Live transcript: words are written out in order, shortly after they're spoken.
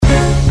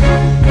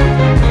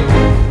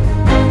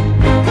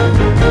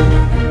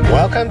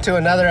Welcome to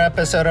another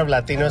episode of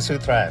Latinos Who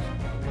Thrive.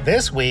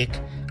 This week,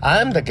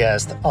 I'm the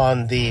guest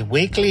on the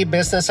weekly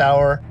business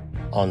hour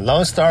on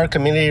Lone Star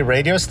Community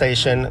Radio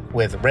Station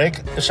with Rick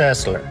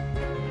Schessler.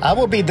 I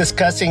will be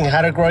discussing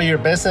how to grow your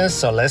business,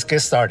 so let's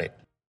get started.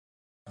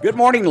 Good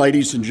morning,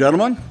 ladies and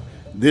gentlemen.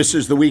 This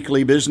is the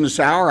weekly business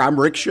hour. I'm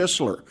Rick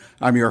Schessler.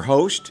 I'm your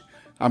host.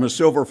 I'm a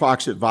Silver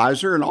Fox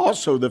advisor and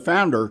also the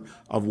founder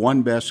of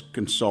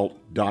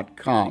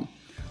OneBestConsult.com.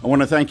 I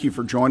want to thank you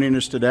for joining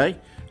us today.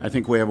 I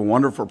think we have a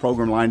wonderful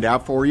program lined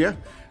out for you,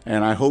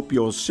 and I hope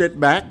you'll sit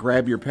back,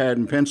 grab your pad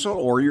and pencil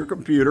or your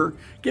computer,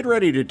 get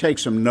ready to take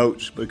some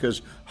notes,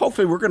 because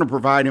hopefully we're going to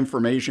provide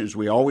information, as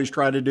we always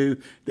try to do,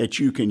 that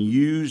you can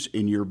use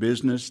in your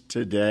business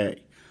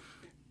today.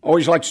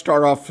 Always like to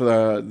start off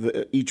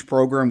each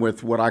program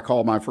with what I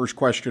call my first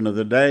question of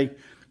the day.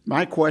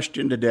 My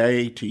question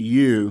today to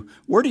you: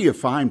 where do you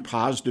find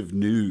positive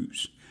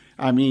news?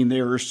 I mean,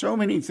 there are so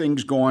many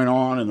things going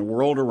on in the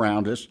world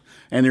around us,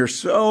 and there's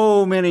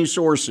so many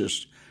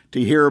sources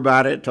to hear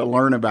about it, to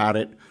learn about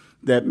it,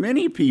 that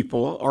many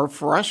people are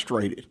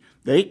frustrated.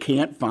 They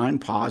can't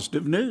find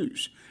positive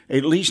news,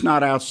 at least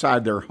not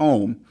outside their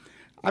home.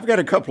 I've got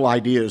a couple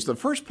ideas. The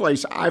first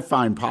place I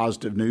find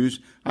positive news,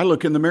 I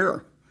look in the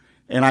mirror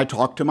and I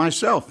talk to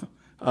myself,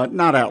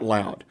 not out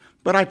loud,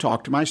 but I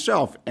talk to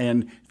myself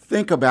and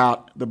think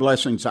about the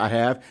blessings I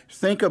have,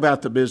 think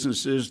about the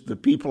businesses, the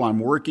people I'm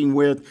working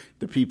with,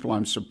 the people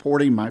I'm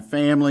supporting, my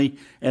family,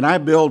 and I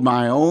build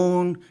my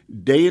own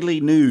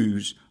daily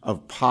news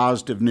of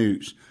positive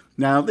news.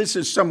 Now, this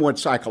is somewhat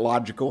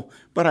psychological,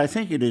 but I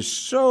think it is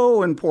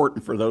so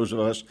important for those of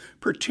us,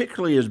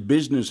 particularly as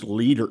business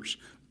leaders,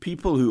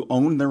 people who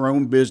own their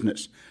own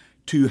business,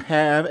 to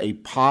have a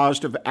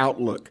positive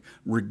outlook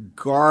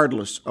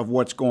regardless of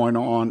what's going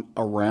on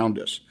around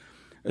us.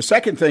 The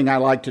second thing I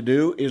like to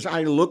do is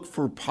I look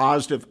for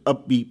positive,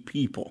 upbeat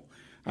people.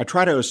 I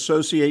try to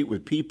associate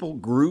with people,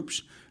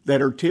 groups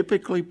that are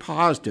typically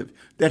positive,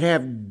 that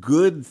have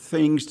good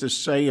things to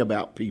say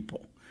about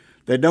people,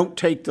 that don't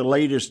take the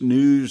latest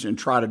news and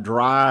try to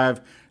drive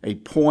a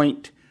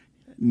point,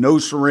 no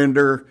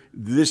surrender,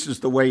 this is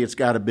the way it's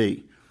got to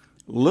be.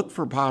 Look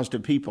for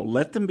positive people.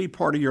 Let them be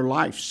part of your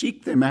life.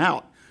 Seek them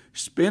out.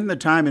 Spend the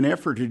time and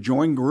effort to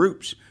join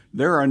groups.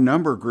 There are a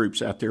number of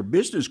groups out there,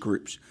 business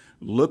groups.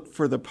 Look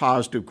for the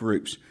positive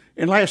groups.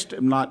 And last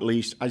but not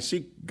least, I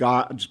seek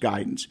God's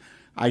guidance.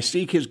 I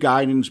seek His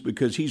guidance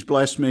because He's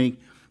blessed me.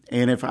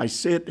 And if I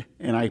sit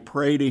and I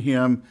pray to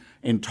Him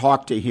and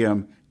talk to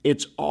Him,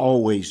 it's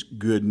always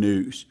good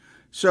news.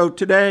 So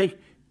today,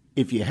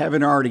 if you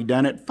haven't already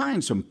done it,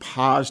 find some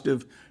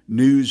positive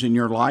news in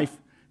your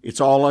life.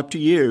 It's all up to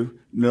you.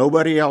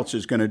 Nobody else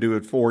is going to do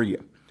it for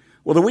you.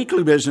 Well, the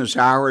weekly business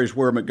hour is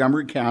where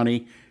Montgomery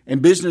County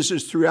and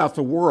businesses throughout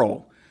the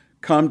world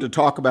come to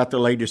talk about the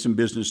latest in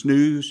business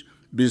news,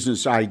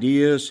 business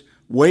ideas,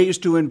 ways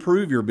to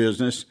improve your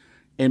business,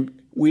 and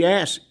we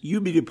ask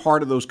you be a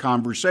part of those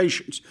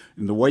conversations.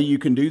 And the way you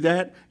can do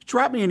that,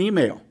 drop me an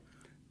email.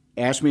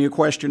 Ask me a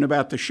question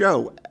about the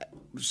show.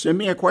 Send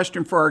me a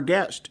question for our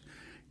guest.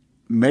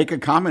 Make a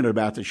comment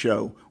about the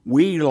show.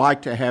 We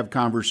like to have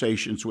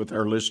conversations with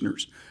our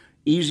listeners.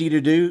 Easy to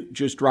do.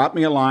 Just drop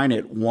me a line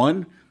at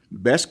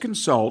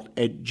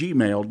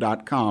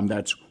onebestconsult@gmail.com.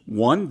 That's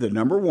one,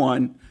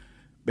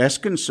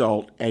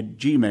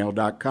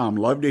 bestconsult@gmail.com.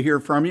 Love to hear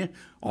from you.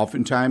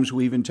 Oftentimes,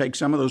 we even take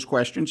some of those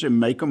questions and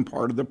make them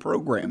part of the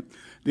program.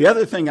 The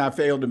other thing I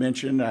failed to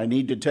mention, I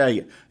need to tell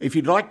you, if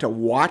you'd like to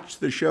watch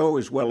the show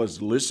as well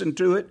as listen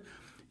to it,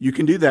 you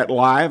can do that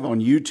live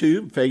on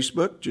YouTube,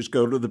 Facebook. Just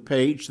go to the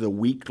page, The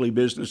Weekly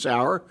Business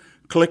Hour,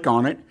 click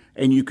on it,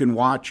 and you can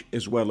watch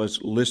as well as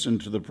listen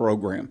to the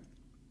program.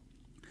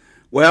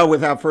 Well,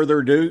 without further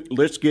ado,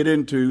 let's get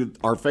into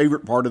our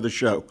favorite part of the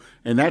show,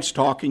 and that's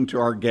talking to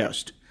our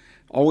guest.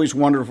 Always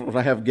wonderful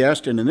to have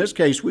guests, and in this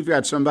case, we've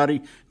got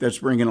somebody that's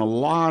bringing a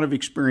lot of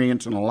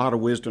experience and a lot of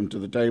wisdom to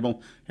the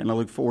table, and I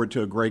look forward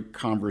to a great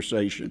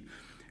conversation.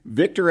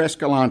 Victor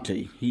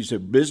Escalante, he's a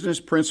business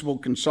principal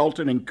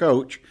consultant and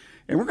coach,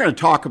 and we're going to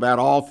talk about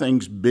all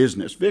things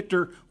business.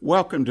 Victor,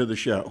 welcome to the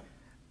show.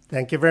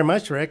 Thank you very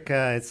much, Rick.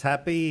 It's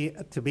happy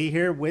to be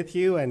here with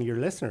you and your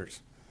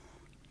listeners.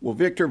 Well,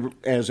 Victor,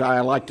 as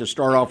I like to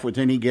start off with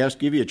any guest,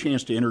 give you a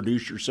chance to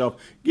introduce yourself.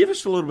 Give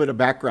us a little bit of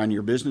background,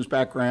 your business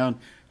background,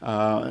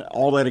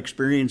 all that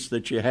experience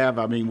that you have.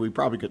 I mean, we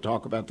probably could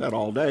talk about that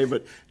all day,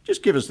 but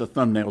just give us the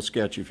thumbnail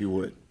sketch, if you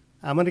would.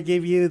 I'm going to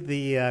give you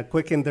the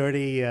quick and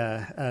dirty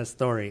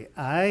story.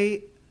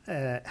 I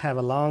have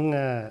a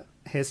long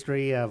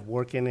history of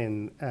working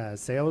in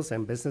sales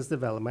and business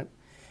development.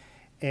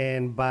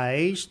 And by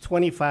age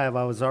 25,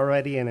 I was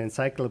already an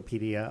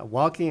encyclopedia, a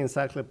walking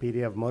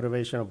encyclopedia of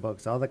motivational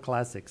books, all the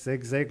classics,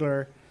 Zig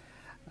Ziglar,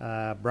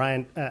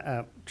 Brian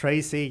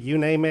Tracy, you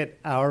name it.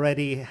 I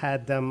already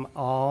had them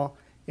all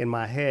in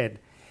my head.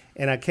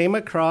 And I came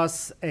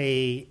across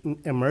a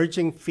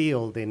emerging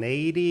field in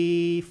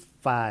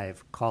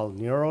 85 called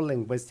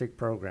Neuro-Linguistic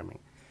Programming.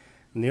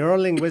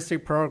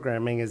 Neuro-Linguistic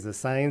Programming is the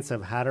science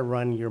of how to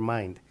run your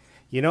mind.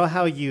 You know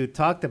how you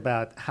talked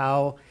about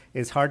how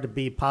it's hard to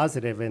be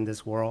positive in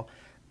this world.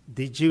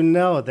 Did you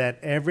know that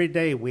every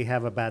day we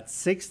have about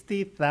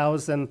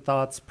 60,000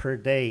 thoughts per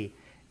day,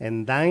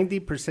 and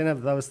 90%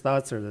 of those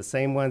thoughts are the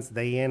same ones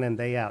day in and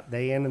day out,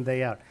 day in and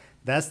day out.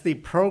 That's the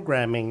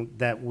programming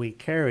that we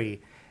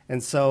carry.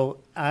 And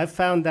so I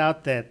found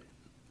out that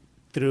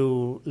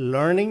through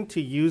learning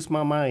to use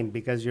my mind,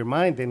 because your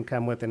mind didn't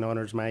come with an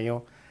owner's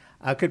manual,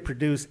 I could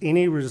produce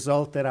any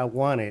result that I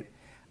wanted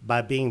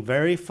by being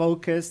very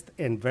focused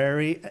and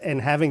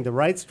having the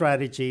right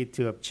strategy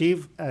to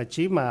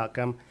achieve my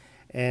outcome,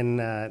 and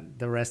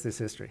the rest is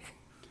history.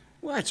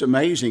 Well, that's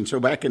amazing. So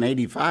back in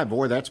 '85,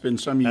 boy, that's been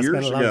some years ago.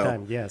 That's been a long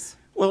time, yes.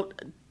 Well,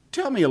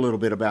 tell me a little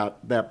bit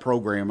about that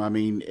program. I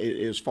mean,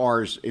 as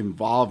far as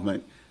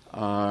involvement,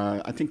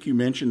 I think you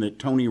mentioned that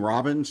Tony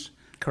Robbins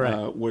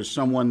was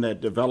someone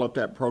that developed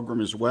that program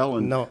as well.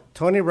 And no,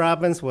 Tony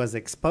Robbins was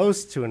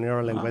exposed to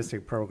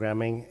neurolinguistic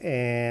programming,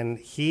 and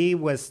he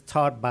was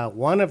taught by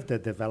one of the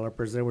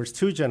developers. There was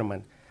two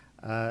gentlemen.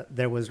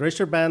 There was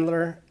Richard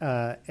Bandler,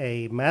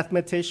 a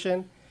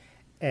mathematician,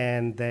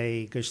 and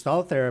a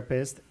Gestalt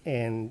therapist,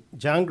 and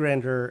John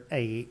Grinder,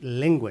 a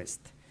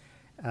linguist,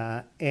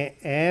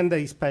 and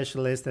a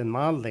specialist in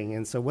modeling.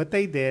 And so what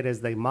they did is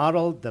they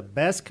modeled the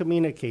best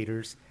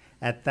communicators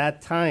at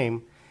that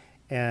time,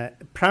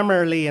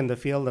 primarily in the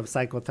field of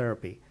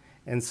psychotherapy.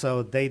 And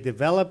so they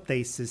developed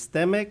a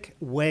systemic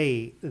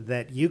way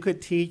that you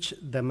could teach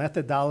the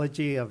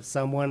methodology of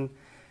someone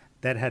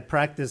that had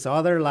practiced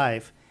all their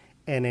life,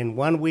 and in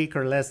 1 week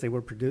or less,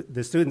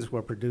 the students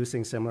were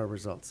producing similar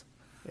results.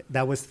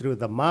 That was through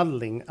the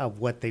modeling of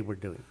what they were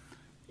doing.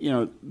 You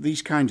know,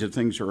 these kinds of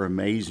things are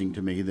amazing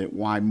to me, that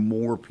why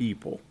more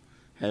people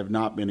have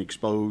not been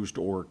exposed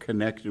or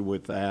connected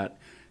with that.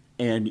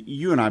 And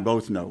you and I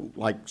both know,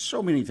 like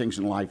so many things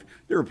in life,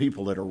 there are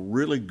people that are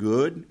really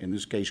good, in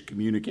this case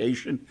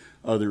communication,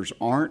 others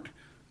aren't.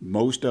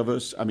 Most of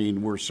us, I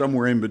mean, we're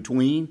somewhere in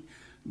between.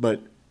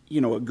 But,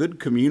 you know, a good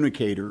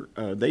communicator,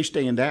 they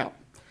stand out.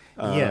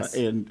 Yes.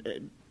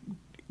 And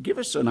give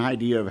us an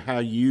idea of how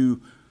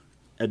you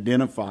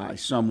identify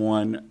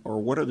someone, or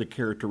what are the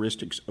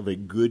characteristics of a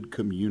good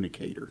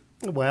communicator?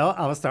 Well,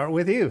 I'll start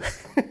with you.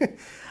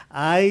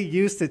 I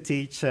used to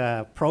teach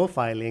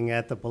profiling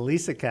at the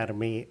police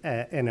academy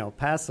in El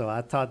Paso.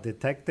 I taught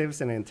detectives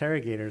and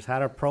interrogators how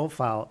to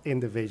profile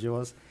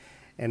individuals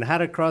and how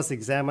to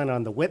cross-examine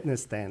on the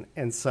witness stand.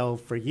 And so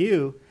for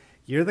you,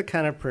 you're the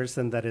kind of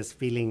person that is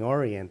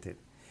feeling-oriented.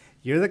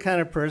 You're the kind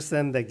of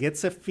person that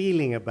gets a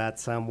feeling about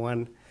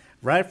someone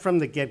right from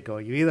the get-go.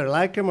 You either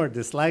like them or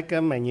dislike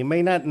them, and you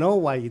may not know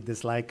why you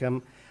dislike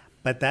them,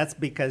 but that's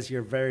because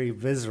you're very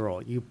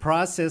visceral. You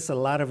process a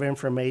lot of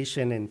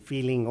information in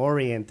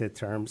feeling-oriented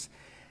terms.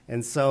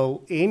 And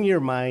so in your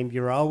mind,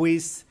 you're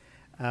always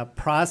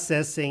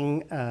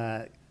processing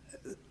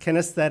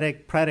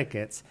kinesthetic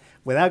predicates.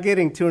 Without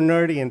getting too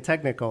nerdy and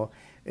technical,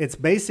 it's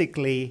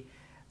basically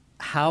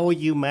how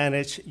you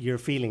manage your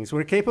feelings.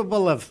 We're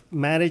capable of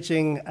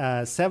managing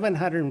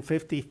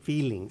 750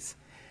 feelings.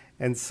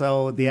 And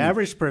so the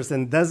average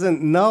person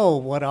doesn't know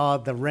what all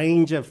the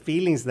range of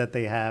feelings that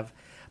they have,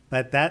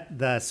 but that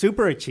the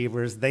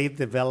superachievers, they've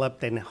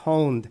developed and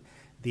honed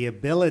the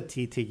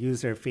ability to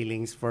use their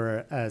feelings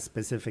for a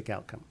specific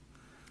outcome.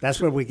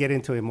 That's where we get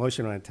into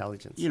emotional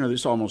intelligence. You know,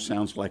 this almost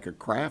sounds like a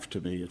craft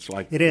to me. It's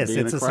like it is.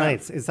 It's a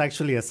science. It's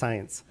actually a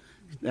science.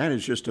 That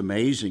is just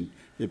amazing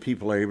that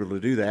people are able to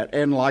do that.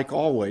 And like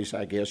always,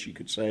 I guess you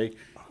could say,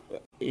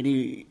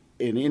 in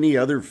any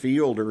other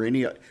field or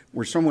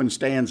where someone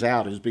stands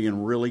out as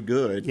being really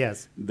good,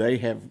 yes, they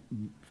have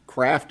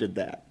crafted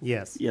that.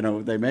 Yes. You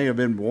know, they may have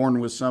been born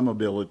with some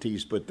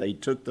abilities, but they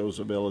took those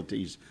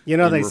abilities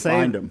and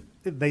refined them.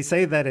 They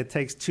say that it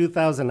takes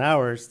 2,000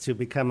 hours to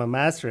become a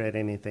master at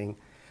anything.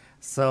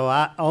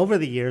 So over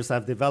the years,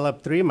 I've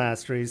developed 3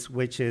 masteries,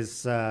 which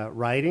is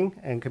writing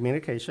and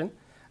communication.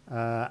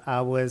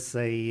 I was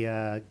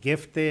a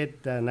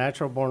gifted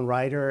natural-born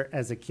writer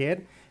as a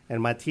kid,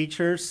 and my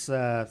teachers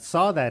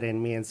saw that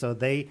in me, and so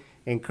they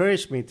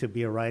encouraged me to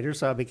be a writer,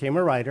 so I became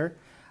a writer.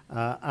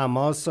 I'm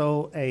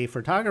also a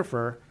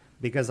photographer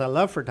because I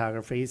love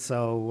photography,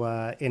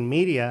 so in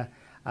media,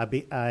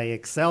 I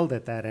excelled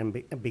at that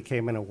and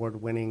became an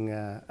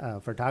award-winning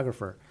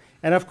photographer.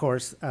 And of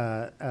course,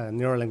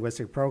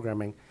 neurolinguistic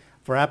programming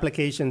for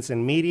applications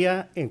in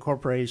media, in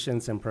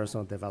corporations, and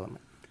personal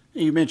development.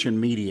 You mentioned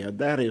media.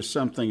 That is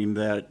something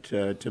that,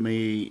 to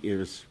me,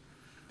 is,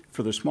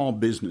 for the small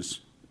business,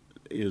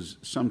 is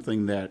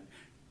something that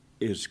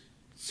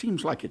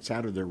seems like it's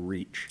out of their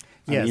reach.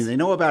 Yes. I mean, they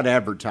know about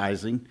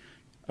advertising.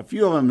 A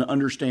few of them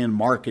understand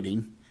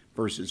marketing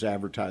versus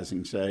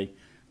advertising, say,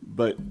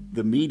 but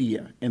the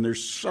media, and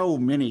there's so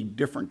many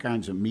different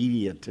kinds of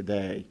media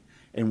today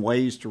and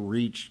ways to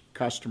reach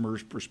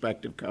customers,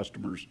 prospective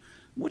customers.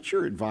 What's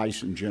your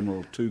advice in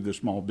general to the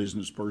small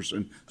business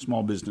person,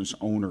 small business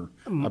owner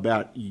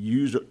about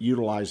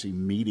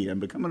utilizing media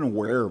and becoming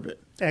aware of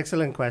it?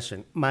 Excellent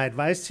question. My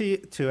advice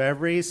to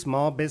every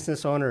small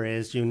business owner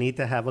is you need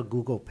to have a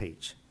Google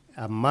page,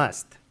 a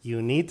must.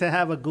 You need to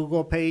have a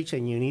Google page,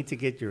 and you need to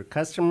get your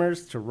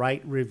customers to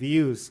write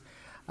reviews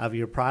of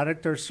your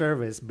product or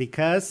service,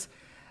 because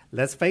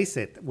let's face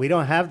it, we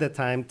don't have the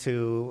time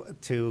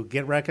to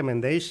get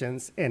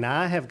recommendations. And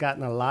I have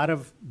gotten a lot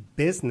of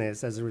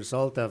business as a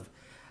result of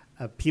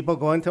people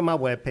going to my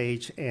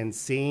webpage and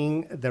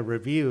seeing the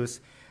reviews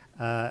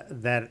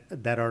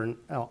that are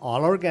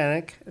all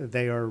organic.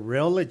 They are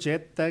real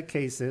legit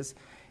cases.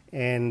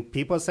 And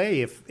people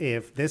say,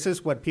 if this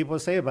is what people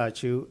say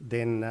about you,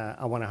 then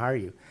I want to hire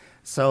you.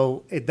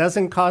 So it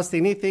doesn't cost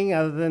anything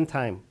other than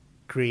time.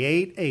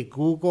 Create a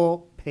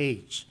Google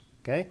page,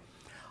 okay?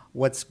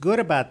 What's good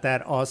about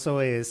that also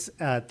is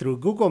through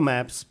Google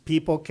Maps,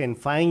 people can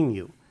find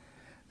you.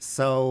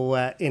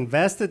 So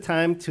invest the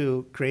time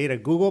to create a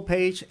Google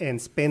page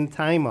and spend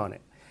time on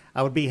it.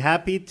 I would be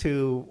happy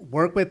to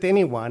work with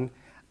anyone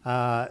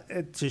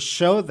to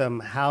show them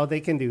how they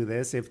can do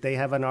this if they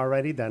haven't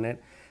already done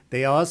it.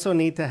 They also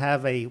need to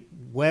have a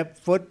web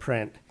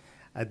footprint,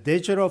 a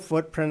digital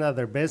footprint of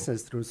their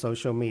business through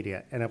social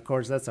media. And of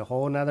course, that's a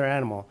whole nother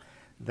animal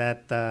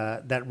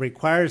that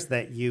requires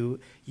that you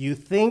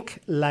think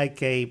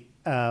like a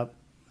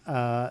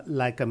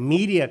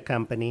media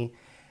company,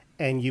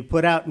 and you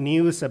put out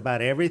news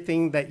about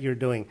everything that you're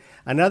doing.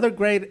 Another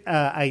great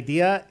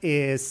idea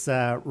is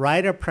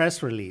write a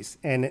press release.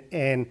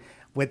 And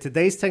with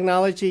today's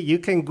technology, you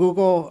can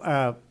Google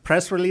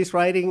press release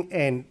writing,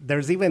 and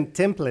there's even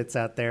templates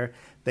out there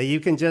that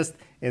you can just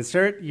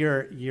insert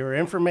your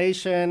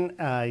information,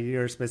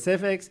 your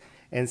specifics,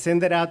 and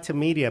send it out to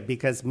media,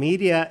 because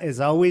media is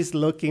always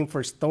looking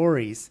for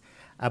stories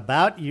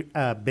about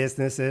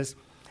businesses.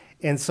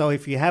 And so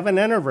if you have an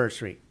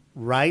anniversary,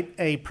 write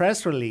a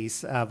press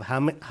release of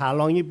how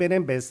long you've been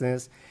in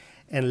business,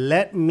 and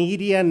let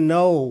media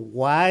know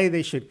why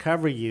they should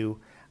cover you.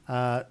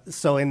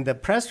 So in the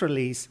press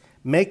release,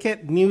 make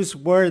it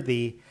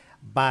newsworthy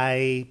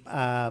by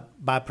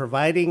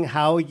providing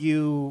how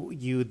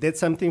you did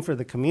something for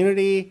the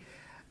community,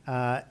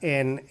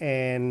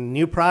 and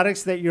new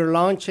products that you're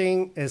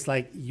launching. Is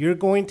like you're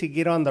going to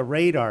get on the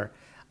radar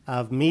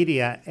of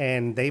media,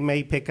 and they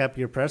may pick up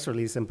your press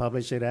release and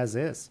publish it as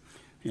is.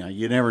 Yeah,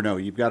 you never know.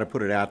 You've got to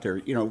put it out there.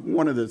 You know,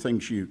 one of the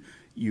things you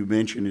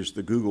mentioned is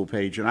the Google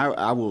page, and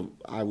I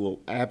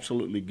will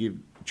absolutely give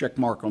check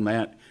mark on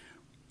that.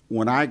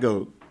 When I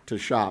go to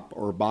shop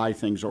or buy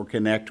things or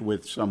connect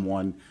with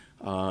someone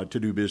to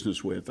do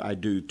business with, I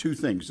do two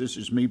things. This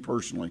is me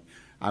personally.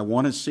 I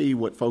want to see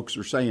what folks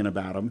are saying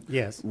about them.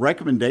 Yes.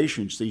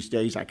 Recommendations these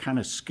days I kind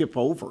of skip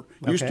over.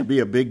 Used to be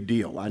a big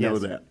deal. I know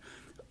that.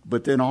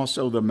 But then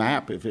also the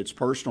map, if it's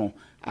personal,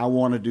 I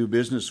want to do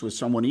business with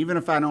someone, even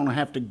if I don't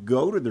have to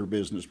go to their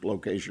business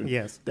location.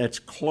 Yes. That's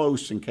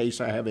close in case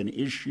I have an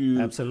issue.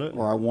 Absolutely.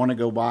 Or I want to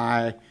go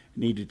by,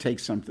 need to take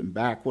something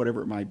back,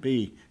 whatever it might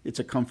be. It's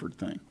a comfort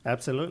thing.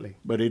 Absolutely.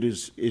 But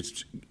it's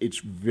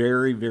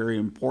very, very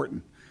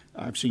important.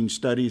 I've seen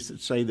studies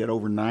that say that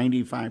over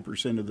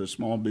 95% of the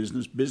small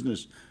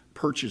business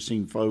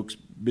purchasing folks,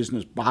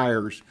 business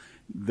buyers,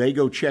 they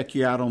go check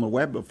you out on the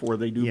web before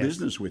they do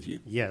business with you.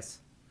 Yes.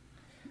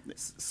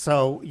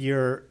 So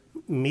your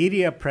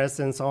media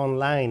presence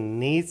online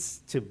needs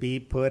to be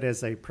put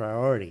as a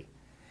priority.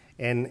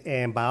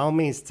 And by all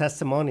means,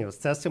 testimonials.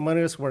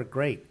 Testimonials work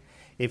great.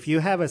 If you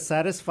have a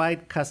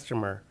satisfied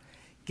customer,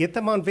 get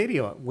them on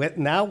video.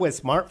 Now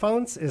with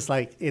smartphones, it's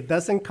like it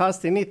doesn't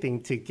cost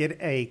anything to get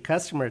a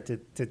customer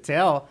to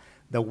tell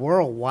the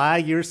world why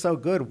you're so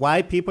good,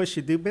 why people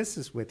should do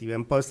business with you,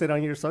 and post it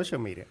on your social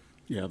media.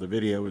 Yeah, the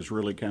video has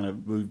really kind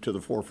of moved to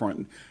the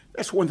forefront.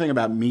 That's one thing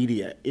about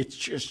media. It's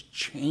just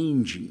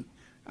changing.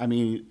 I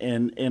mean,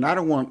 and I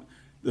don't want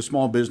the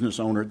small business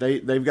owner,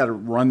 they've got to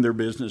run their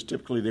business.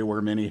 Typically, they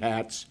wear many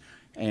hats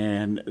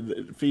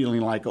and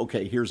feeling like,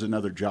 okay, here's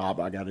another job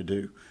I got to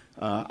do.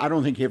 I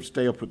don't think you have to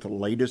stay up with the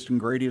latest and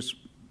greatest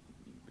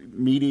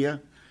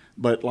media.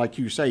 But like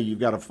you say, you've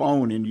got a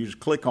phone and you just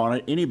click on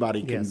it.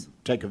 Anybody can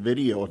take a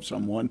video of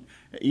someone,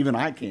 even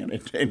I can,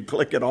 and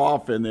click it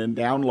off and then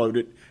download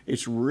it.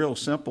 It's real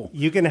simple.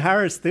 You can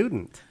hire a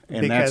student.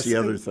 And that's the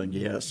other thing,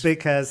 yes.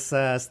 Because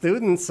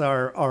students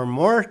are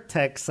more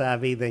tech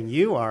savvy than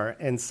you are,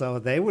 and so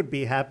they would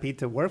be happy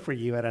to work for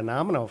you at a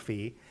nominal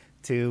fee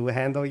to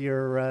handle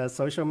your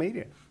social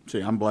media. See,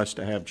 I'm blessed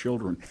to have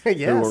children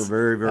Yes, who are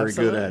very, very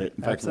good at it.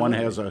 In fact, Absolutely.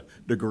 one has a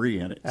degree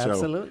in it.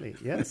 Absolutely,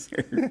 yes.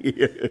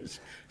 Yes.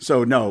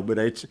 So, no, but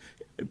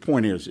the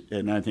point is,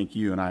 and I think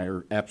you and I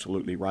are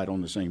absolutely right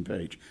on the same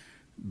page,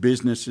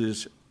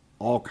 businesses,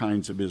 all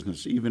kinds of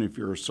business, even if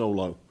you're a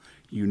solo,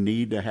 you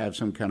need to have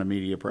some kind of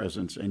media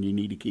presence, and you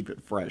need to keep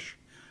it fresh.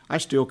 I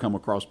still come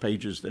across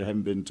pages that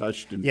haven't been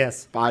touched in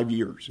 5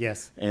 years.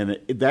 Yes. And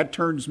that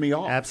turns me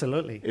off.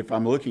 Absolutely. If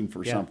I'm looking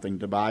for something,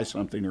 to buy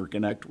something or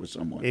connect with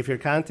someone. If your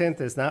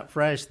content is not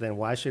fresh, then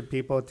why should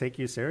people take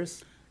you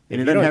serious? And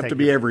it doesn't have to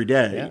be every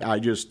day. I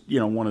just,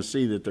 want to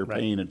see that they're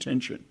paying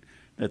attention,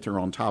 that they're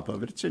on top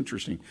of it. It's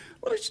interesting.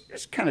 Well,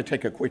 let's kind of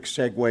take a quick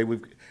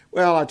segue.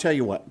 I'll tell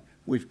you what.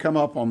 We've come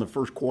up on the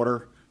first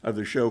quarter of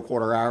the show,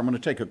 quarter hour. I'm going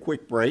to take a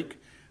quick break.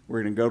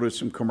 We're going to go to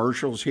some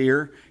commercials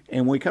here.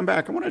 And when we come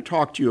back, I want to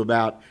talk to you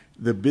about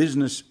the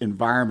business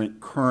environment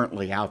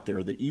currently out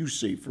there that you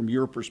see from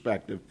your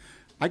perspective.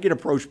 I get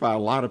approached by a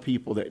lot of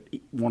people that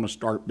want to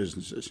start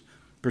businesses,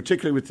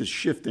 particularly with this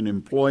shift in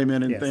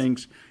employment and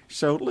things.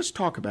 So let's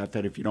talk about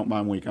that if you don't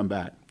mind when we come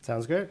back.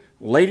 Sounds good.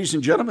 Ladies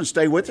and gentlemen,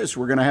 stay with us.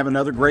 We're going to have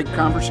another great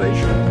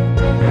conversation.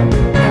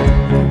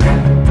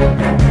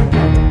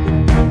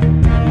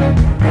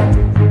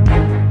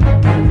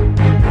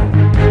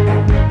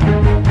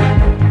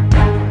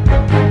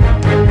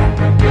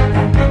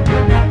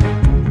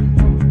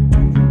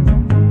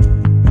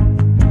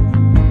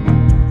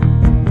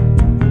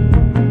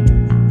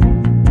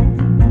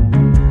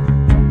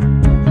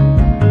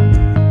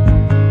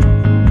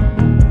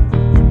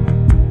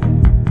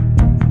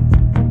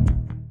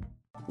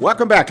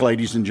 Welcome back,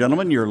 ladies and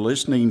gentlemen. You're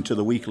listening to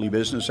the Weekly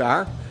Business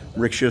Hour.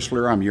 Rick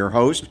Schisler, I'm your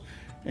host,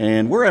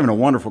 and we're having a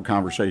wonderful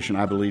conversation,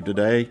 I believe,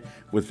 today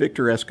with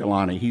Victor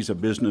Escalante. He's a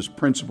business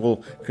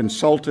principal,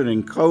 consultant,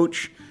 and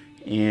coach,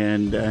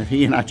 and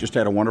he and I just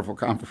had a wonderful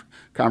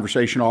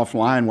conversation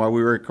offline while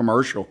we were at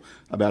commercial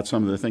about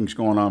some of the things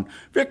going on.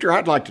 Victor,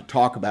 I'd like to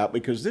talk about,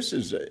 because this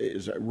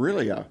is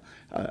really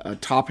a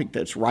topic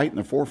that's right in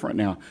the forefront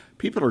now.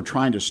 People are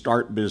trying to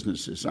start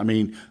businesses. I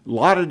mean, a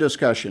lot of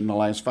discussion in the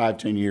last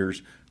 5-10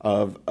 years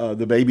of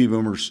the baby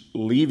boomers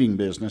leaving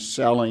business,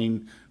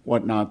 selling,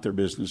 whatnot, their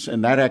business.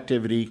 And that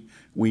activity,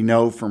 we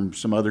know from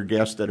some other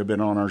guests that have been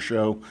on our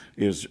show,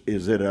 is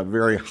at a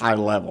very high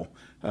level,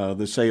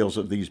 the sales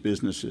of these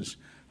businesses.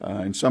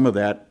 And some of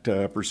that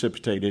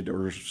precipitated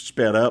or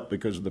sped up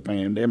because of the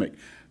pandemic.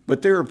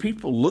 But there are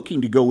people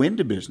looking to go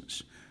into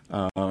business.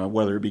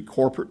 Whether it be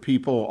corporate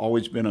people,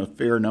 always been a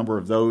fair number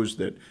of those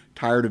that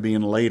tired of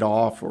being laid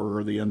off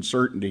or the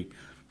uncertainty.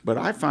 But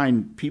I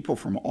find people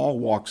from all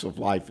walks of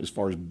life as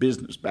far as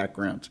business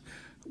backgrounds.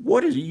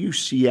 What do you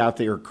see out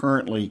there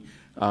currently,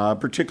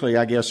 particularly,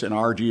 I guess, in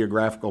our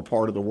geographical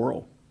part of the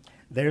world?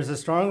 There's a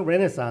strong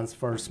renaissance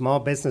for small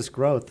business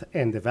growth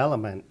and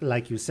development.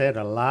 Like you said,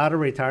 a lot of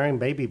retiring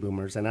baby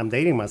boomers, and I'm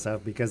dating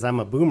myself because I'm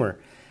a boomer.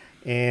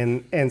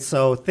 And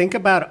so think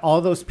about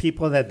all those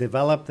people that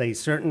developed a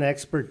certain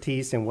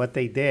expertise in what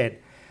they did,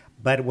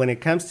 but when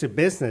it comes to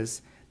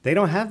business, they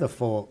don't have the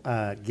full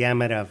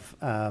gamut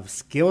of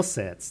skill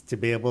sets to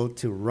be able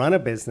to run a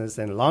business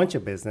and launch a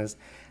business.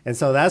 And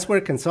so that's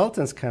where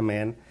consultants come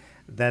in,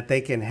 that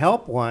they can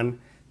help one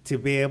to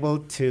be able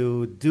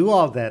to do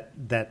all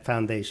that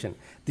foundation.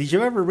 Did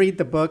you ever read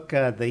the book,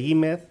 The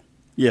E-Myth?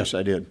 Yes,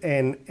 I did.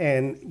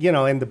 And you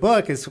know, in the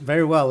book, it's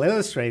very well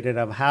illustrated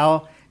of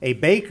how a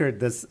baker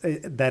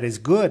that is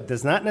good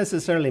does not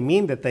necessarily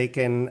mean that they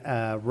can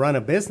run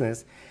a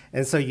business.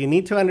 And so you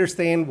need to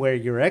understand where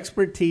your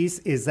expertise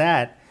is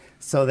at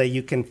so that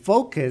you can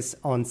focus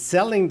on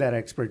selling that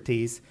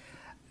expertise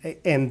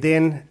and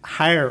then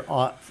hire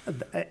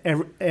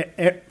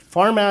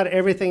farm out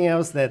everything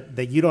else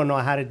that you don't know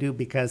how to do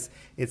because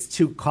it's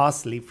too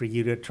costly for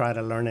you to try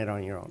to learn it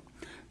on your own.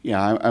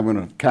 Yeah, I'm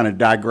going to kind of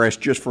digress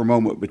just for a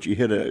moment, but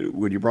you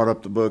when you brought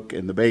up the book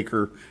and the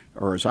baker,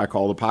 or as I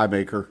call the pie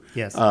maker.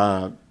 Yes.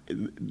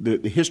 The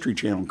History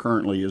Channel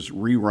currently is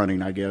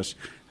rerunning, I guess,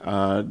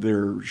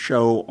 their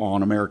show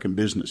on American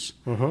business.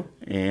 Mm-hmm.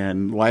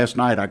 And last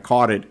night I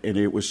caught it, and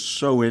it was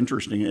so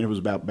interesting, and it was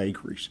about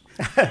bakeries.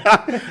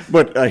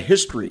 But a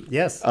history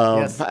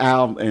of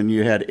how, and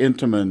you had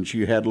Entenmann's,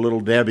 you had Little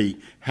Debbie,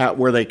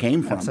 where they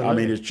came from. Absolutely. I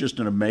mean, it's just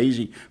an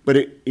amazing, but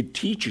it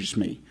teaches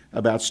me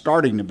about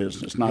starting the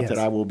business. Not that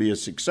I will be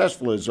as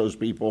successful as those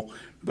people,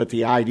 but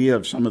the idea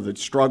of some of the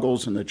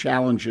struggles and the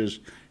challenges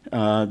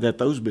that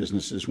those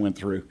businesses went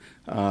through.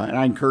 And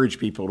I encourage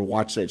people to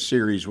watch that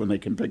series when they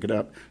can pick it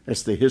up.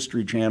 That's the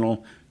History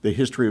Channel, The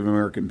History of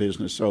American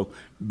Business. So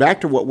back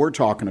to what we're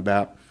talking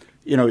about,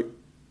 you know,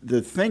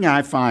 the thing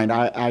I find,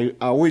 I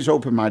always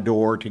open my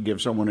door to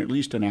give someone at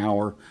least an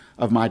hour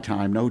of my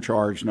time, no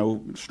charge,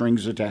 no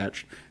strings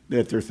attached,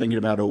 that they're thinking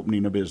about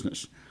opening a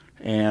business.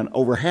 And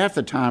over half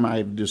the time,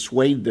 I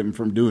dissuade them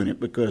from doing it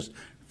because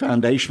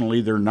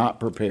foundationally they're not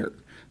prepared,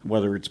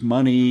 whether it's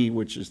money,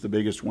 which is the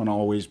biggest one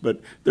always, but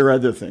there are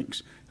other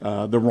things,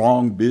 the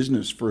wrong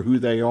business for who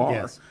they are.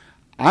 Yes.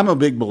 I'm a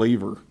big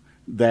believer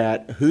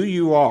that who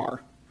you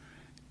are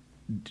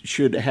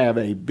should have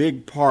a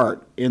big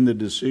part in the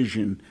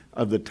decision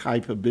of the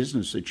type of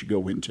business that you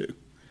go into.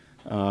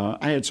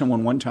 I had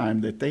someone one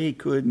time that they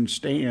couldn't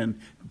stand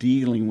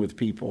dealing with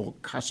people,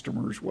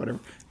 customers, whatever,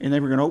 and they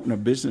were going to open a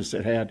business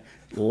that had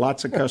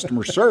lots of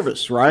customer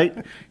service,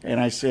 right? And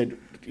I said,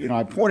 you know,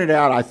 I pointed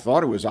out, I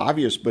thought it was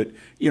obvious, but,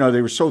 you know,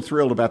 they were so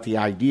thrilled about the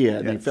idea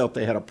and they felt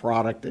they had a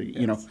product that,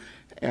 you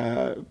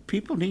know,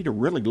 people need to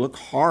really look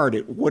hard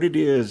at what it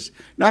is,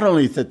 not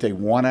only that they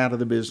want out of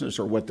the business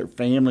or what their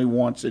family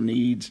wants and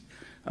needs,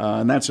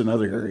 and that's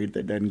another area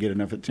that doesn't get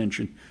enough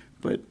attention,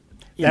 but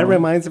that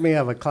reminds me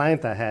of a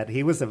client I had.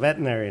 He was a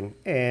veterinarian,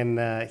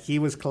 and he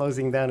was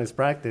closing down his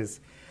practice.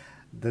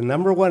 The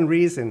number one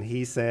reason,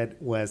 he said,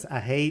 was,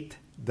 I hate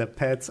the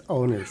pet's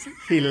owners.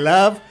 He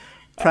loved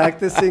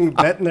practicing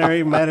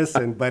veterinary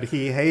medicine, but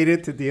he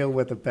hated to deal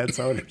with the pet's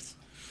owners.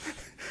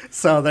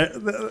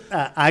 So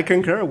I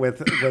concur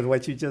with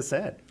what you just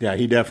said. Yeah,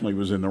 he definitely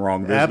was in the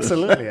wrong business.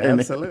 Absolutely, And-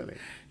 absolutely.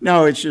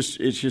 No, it's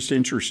just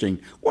interesting.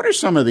 What are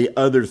some of the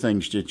other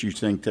things that you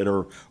think that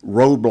are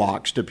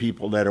roadblocks to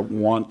people that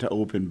want to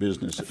open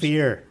businesses?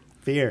 Fear.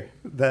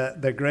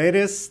 The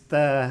greatest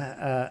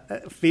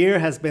fear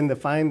has been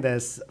defined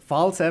as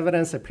false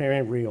evidence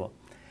appearing real.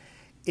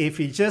 If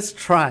you just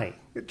try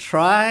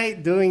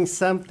doing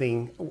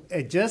something,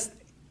 just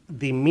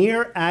the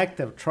mere act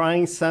of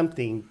trying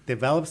something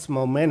develops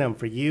momentum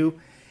for you.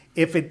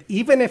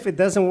 Even if it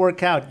doesn't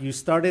work out, you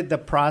started the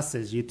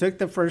process, you took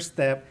the first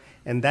step,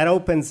 and that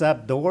opens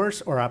up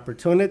doors or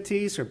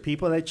opportunities or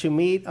people that you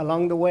meet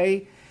along the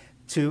way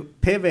to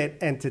pivot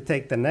and to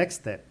take the next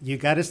step. You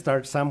got to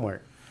start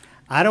somewhere.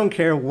 I don't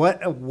care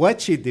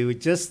what you do,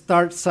 just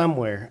start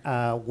somewhere.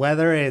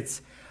 Whether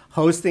it's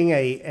hosting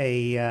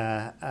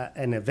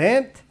an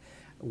event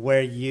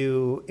where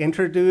you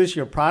introduce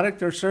your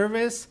product or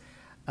service,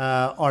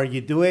 or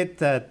you do it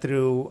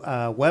through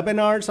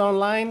webinars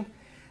online.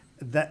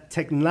 The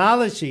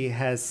technology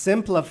has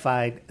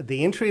simplified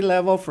the entry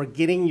level for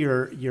getting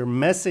your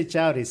message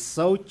out is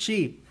so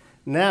cheap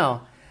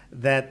now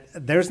that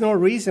there's no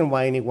reason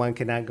why anyone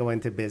cannot go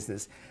into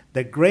business.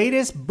 The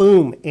greatest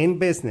boom in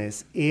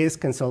business is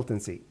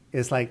consultancy.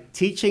 It's like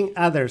teaching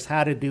others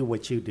how to do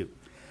what you do.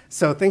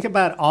 So think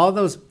about all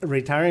those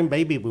retiring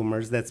baby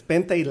boomers that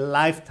spent a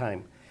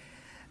lifetime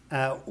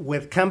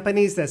with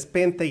companies that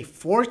spent a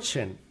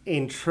fortune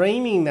in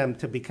training them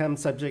to become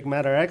subject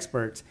matter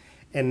experts.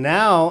 And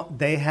now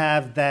they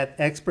have that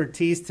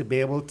expertise to be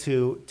able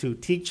to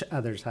teach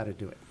others how to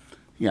do it.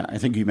 Yeah, I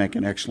think you make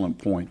an excellent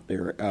point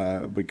there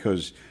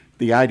because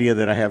the idea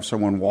that I have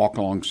someone walk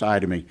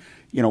alongside of me,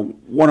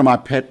 one of my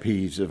pet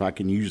peeves, if I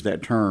can use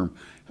that term,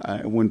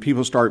 when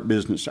people start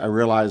business, I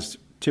realize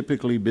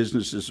typically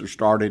businesses are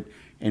started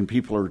and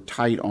people are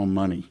tight on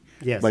money.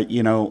 Yes. But,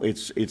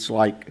 it's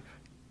like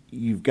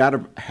you've got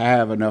to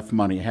have enough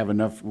money, have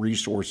enough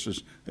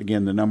resources.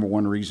 Again, the number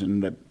one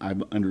reason that I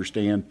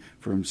understand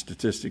from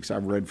statistics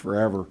I've read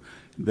forever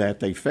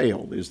that they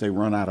failed is they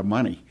run out of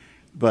money.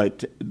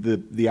 But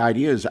the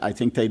idea is I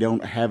think they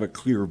don't have a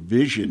clear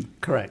vision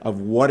Correct.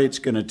 of what it's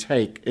going to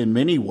take in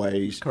many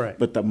ways, Correct.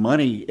 but the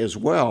money as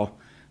well.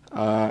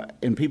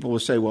 And people will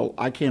say, well,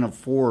 I can't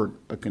afford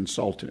a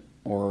consultant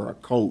or a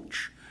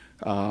coach.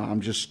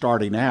 I'm just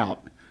starting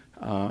out.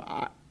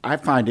 I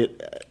find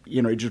it,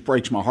 it just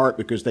breaks my heart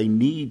because they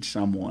need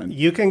someone.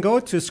 You can go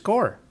to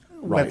SCORE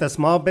Right. with the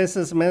Small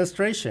Business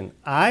Administration.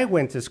 I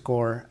went to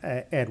SCORE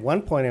at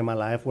one point in my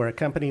life where a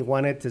company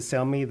wanted to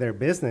sell me their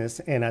business,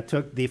 and I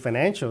took the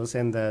financials,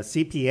 and the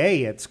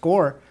CPA at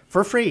SCORE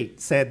for free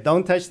said,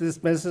 don't touch this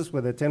business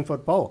with a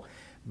 10-foot pole.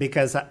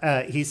 Because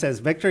he says,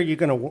 Victor, you're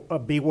going to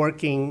be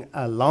working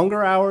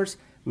longer hours,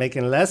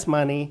 making less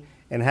money,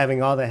 and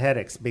having all the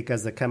headaches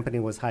because the company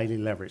was highly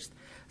leveraged.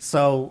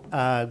 So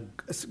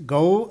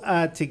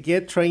go to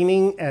get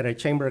training at a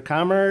Chamber of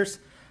Commerce,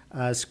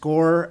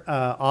 SCORE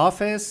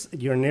office,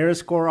 your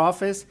nearest SCORE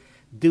office.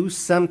 Do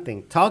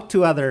something. Talk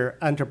to other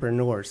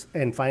entrepreneurs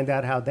and find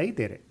out how they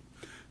did it.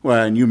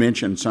 Well, and you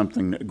mentioned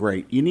something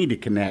great. You need to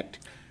connect.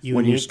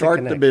 When you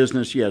start the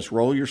business, yes,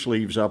 roll your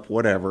sleeves up,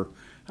 whatever.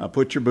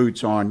 Put your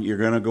boots on. You're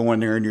going to go in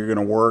there and you're going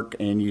to work,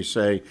 and you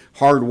say,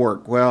 hard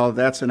work. Well,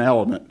 that's an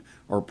element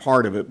or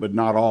part of it, but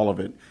not all of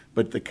it.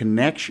 But the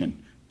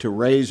connection to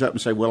raise up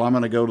and say, well, I'm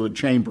going to go to the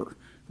chamber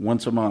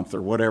once a month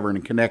or whatever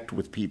and connect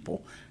with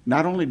people,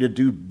 not only to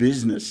do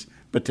business,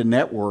 but to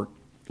network,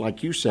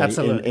 like you say,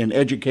 and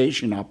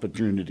education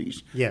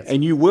opportunities. Yes.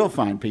 And you will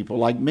find people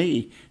like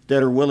me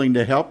that are willing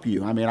to help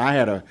you. I mean, I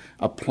had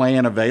a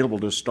plan available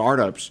to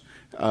startups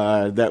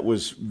that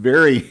was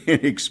very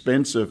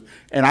inexpensive,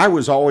 and I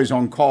was always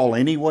on call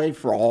anyway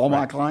for all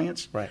my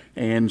clients. Right.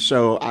 And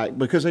so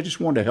because I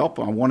just wanted to help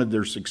them, I wanted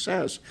their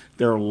success.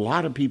 There are a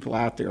lot of people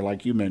out there,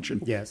 like you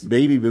mentioned, Yes.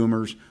 baby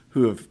boomers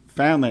who have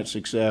found that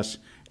success,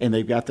 and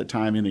they've got the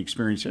time and the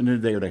experience, and they're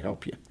there to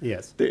help you.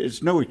 Yes.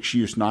 There's no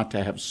excuse not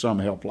to have some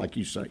help, like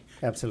you say.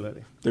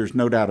 Absolutely. There's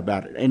no doubt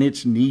about it, and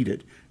it's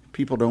needed.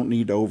 People don't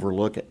need to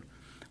overlook it.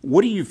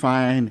 What do you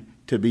find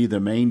to be the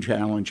main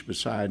challenge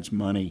besides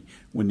money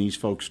when these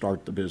folks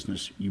start the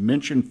business? You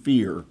mentioned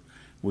fear.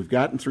 We've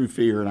gotten through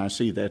fear, and I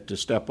see that to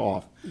step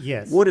off.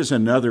 Yes. What is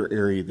another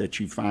area that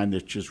you find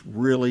that's just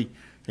really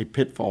a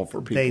pitfall for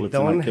people They if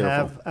they're don't not careful?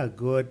 have a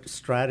good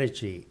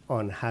strategy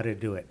on how to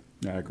do it.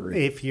 I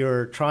agree. If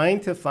you're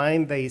trying to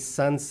find a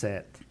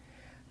sunset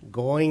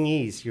going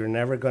east, you're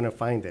never going to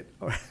find it.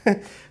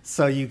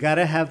 So you got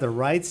to have the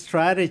right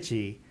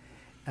strategy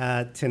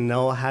to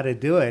know how to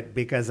do it,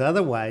 because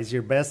otherwise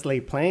your best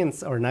laid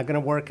plans are not going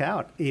to work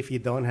out if you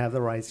don't have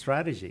the right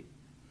strategy.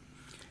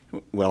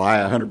 Well, I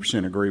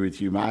 100% agree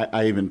with you.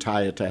 I even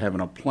tie it to having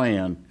a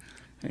plan,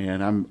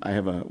 and I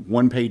have a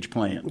one-page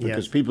plan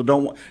because Yes.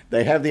 people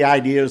they have the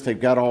ideas, they've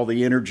got all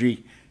the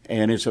energy,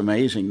 and it's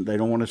amazing. They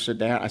don't want to sit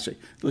down. I say,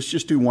 let's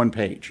just do one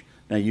page.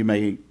 Now, you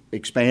may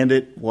expand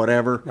it,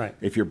 whatever. Right.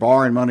 If you're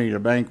borrowing money at a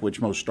bank,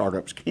 which most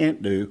startups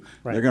can't do,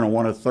 Right. they're going to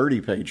want a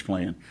 30-page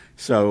plan.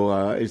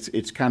 So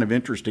it's kind of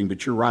interesting,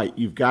 but you're right.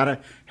 You've got to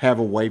have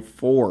a way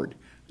forward,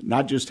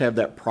 not just have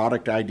that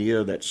product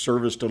idea, that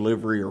service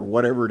delivery, or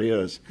whatever it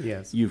is.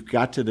 Yes. You've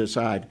got to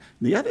decide.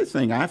 The other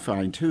thing I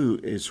find, too,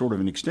 is sort of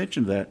an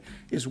extension of that,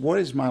 is what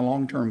is my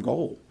long-term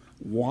goal?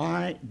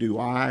 Why do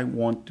I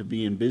want to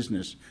be in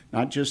business?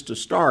 Not just to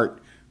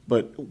start,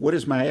 but what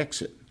is my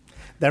exit?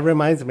 That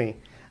reminds me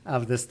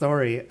of the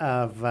story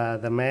of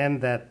the man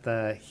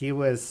that he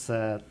was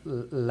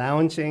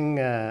lounging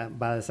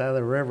by the side of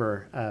the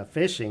river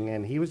fishing,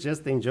 and he was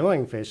just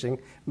enjoying fishing.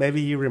 Maybe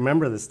you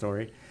remember the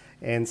story.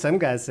 And some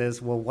guy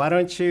says, "Well, why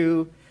don't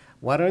you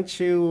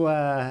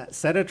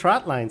set a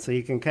trot line so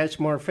you can catch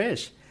more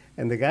fish?"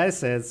 And the guy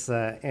says,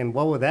 "And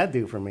what would that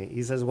do for me?"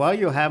 He says, "Well,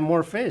 you'll have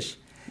more fish."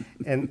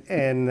 And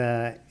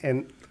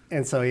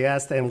so he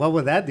asked, "And what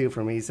would that do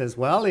for me?" He says,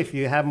 "Well, if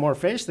you have more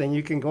fish, then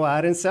you can go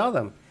out and sell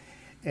them."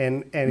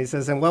 And he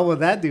says, "And what will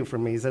that do for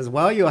me?" He says,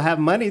 "Well, you'll have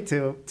money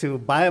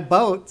to buy a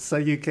boat so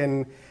you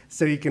can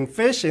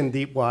fish in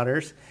deep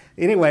waters."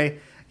 Anyway,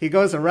 he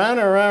goes around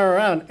and around and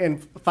around,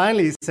 and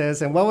finally he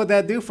says, "And what would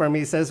that do for me?"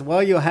 He says,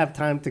 "Well, you'll have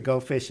time to go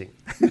fishing."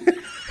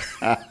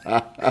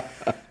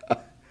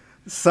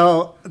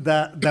 So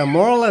the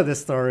moral of the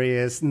story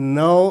is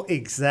know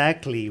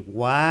exactly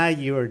why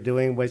you are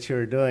doing what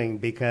you're doing,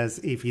 because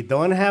if you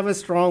don't have a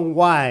strong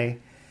why,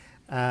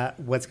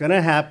 what's going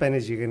to happen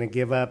is you're going to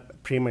give up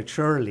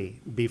prematurely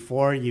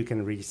before you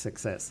can reach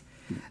success.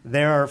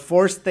 There are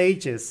 4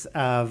 stages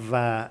of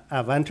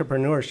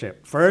entrepreneurship.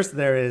 First,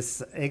 there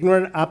is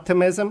ignorant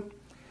optimism,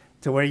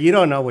 to where you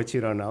don't know what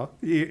you don't know.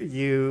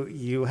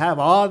 You have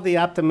all the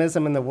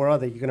optimism in the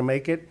world that you're going to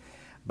make it,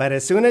 but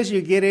as soon as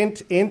you get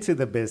into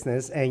the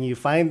business and you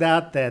find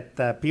out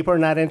that people are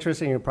not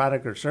interested in your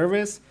product or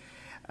service,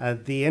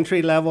 the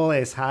entry level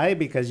is high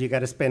because you got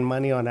to spend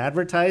money on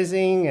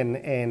advertising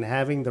and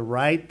having the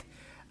right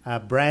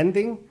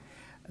branding.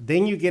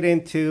 Then you get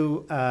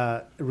into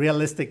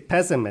realistic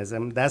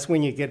pessimism. That's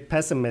when you get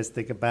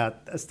pessimistic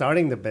about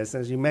starting the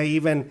business. You may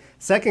even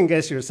second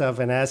guess yourself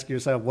and ask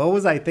yourself, what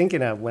was I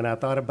thinking of when I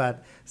thought about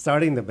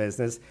starting the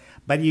business?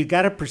 But you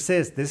got to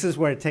persist. This is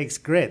where it takes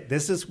grit.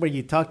 This is where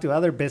you talk to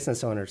other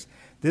business owners.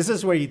 This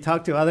is where you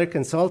talk to other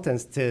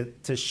consultants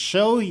to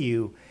show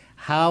you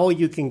how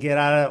you can get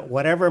out of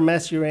whatever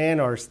mess you're in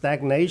or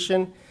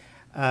stagnation,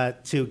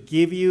 to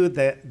give you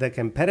the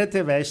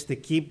competitive edge to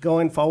keep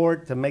going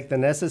forward, to make the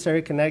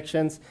necessary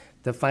connections,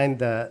 to find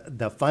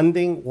the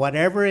funding,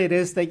 whatever it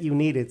is that you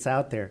need, it's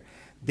out there.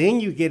 Then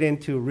you get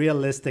into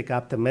realistic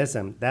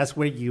optimism. That's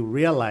where you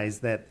realize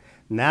that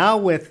now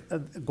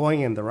with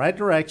going in the right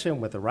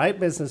direction, with the right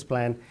business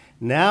plan,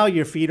 now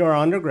your feet are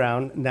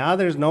underground. Now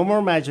there's no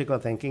more magical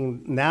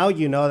thinking. Now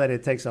you know that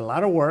it takes a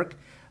lot of work,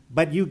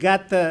 but you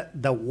got the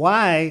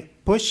why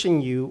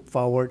pushing you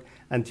forward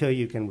until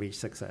you can reach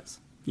success.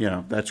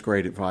 Yeah, that's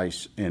great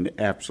advice, and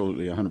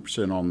absolutely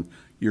 100% on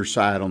your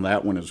side on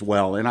that one as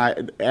well. And I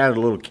add a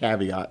little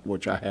caveat,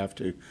 which I have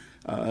to.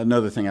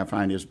 Another thing I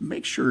find is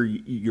make sure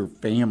your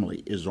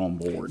family is on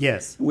board.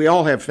 Yes. We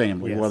all have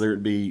family, Yes. whether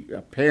it be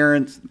a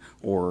parent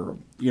or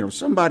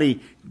somebody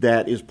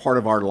that is part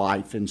of our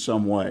life in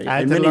some way. I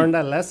had to learn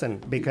that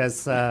lesson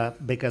because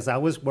I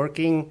was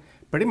working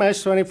pretty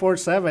much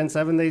 24/7,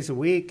 7 days a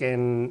week,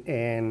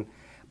 and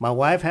my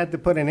wife had to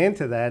put an end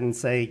to that and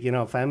say,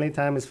 family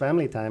time is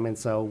family time, and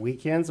so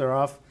weekends are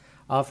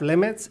off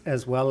limits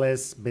as well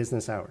as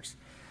business hours.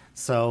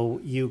 So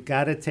you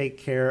got to take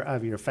care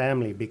of your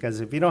family,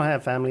 because if you don't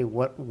have family,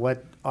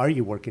 what are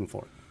you working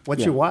for?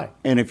 What's your why?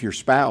 And if your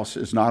spouse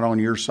is not on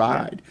your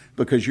side,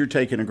 because you're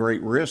taking a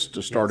great risk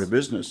to start Yes. a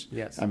business.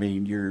 Yes. I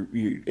mean,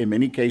 you in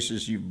many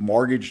cases you've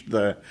mortgaged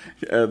the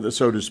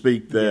so to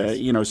speak,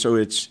 Yes. So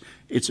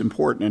it's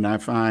important, and I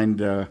find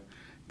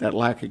that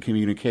lack of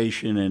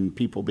communication and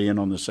people being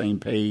on the same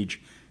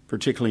page,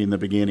 particularly in the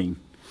beginning.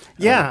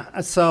 Yeah.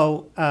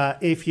 So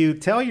if you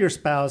tell your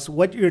spouse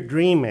what your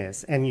dream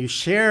is and you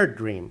share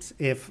dreams,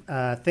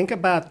 think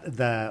about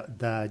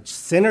the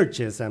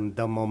synergism,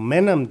 the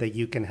momentum that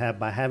you can have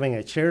by having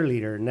a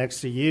cheerleader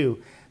next to you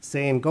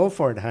saying, "Go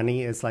for it,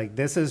 honey." It's like,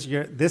 this is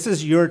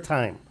your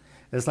time.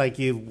 It's like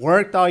you've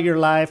worked all your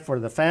life for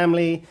the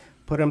family,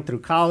 put them through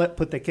college,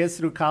 put the kids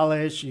through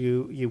college.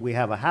 We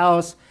have a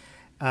house.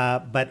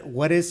 But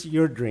what is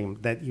your dream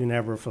that you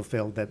never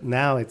fulfilled, that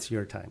now it's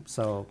your time?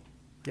 So,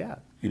 yeah.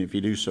 And if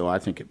you do so, I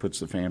think it puts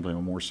the family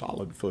on more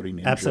solid footing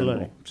in Absolutely.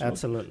 general. So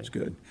Absolutely. It's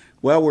good.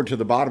 Well, we're to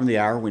the bottom of the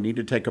hour. We need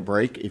to take a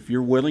break. If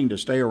you're willing to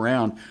stay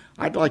around,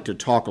 I'd like to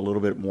talk a little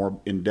bit more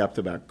in depth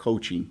about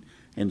coaching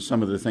and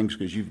some of the things,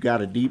 because you've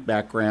got a deep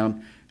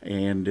background.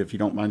 And if you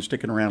don't mind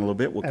sticking around a little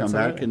bit, we'll come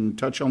back Absolutely. and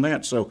touch on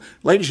that. So,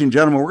 ladies and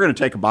gentlemen, we're going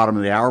to take a bottom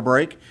of the hour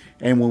break.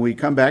 And when we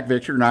come back,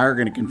 Victor and I are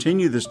going to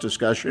continue this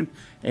discussion.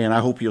 And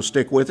I hope you'll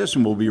stick with us,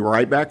 and we'll be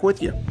right back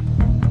with you.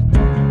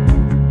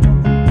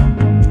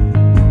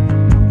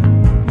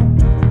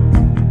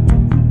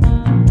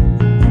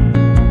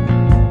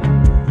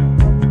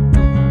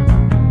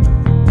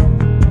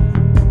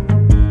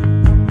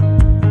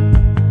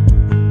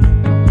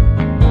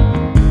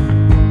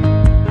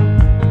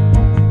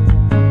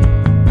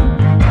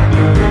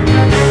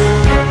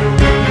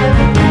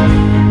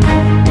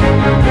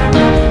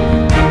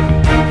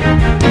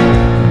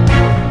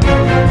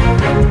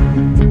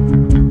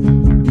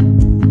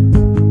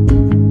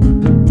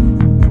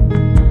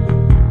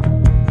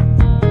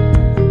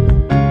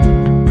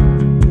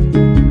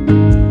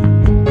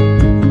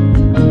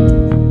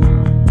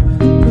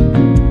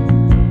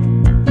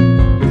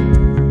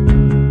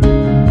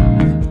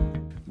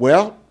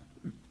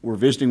 We're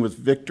visiting with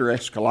Victor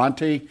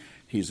Escalante.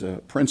 He's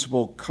a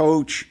principal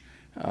coach.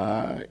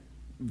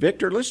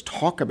 Victor, let's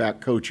talk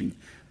about coaching,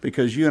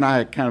 because you and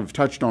I kind of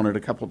touched on it a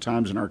couple of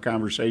times in our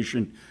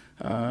conversation.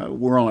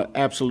 We're on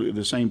absolutely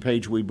the same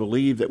page. We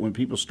believe that when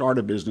people start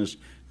a business,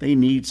 they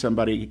need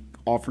somebody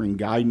offering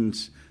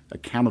guidance,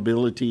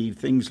 accountability,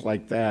 things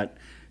like that.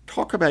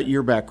 Talk about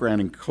your background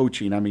in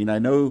coaching. I mean, I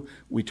know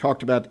we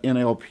talked about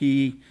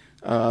NLP,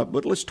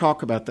 but let's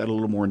talk about that a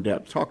little more in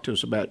depth. Talk to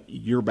us about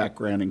your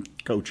background in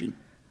coaching.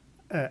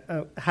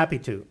 Happy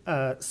to.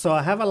 So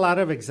I have a lot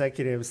of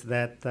executives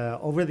that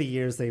over the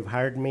years they've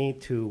hired me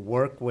to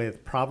work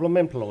with problem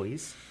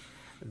employees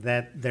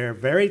that they're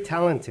very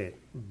talented,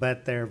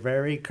 but they're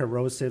very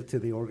corrosive to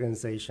the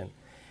organization.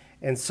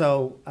 And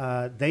so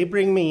they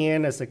bring me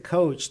in as a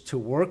coach to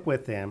work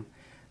with them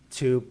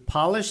to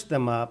polish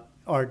them up,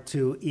 or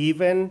to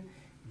even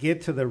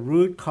get to the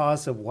root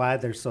cause of why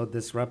they're so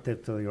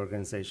disruptive to the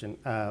organization.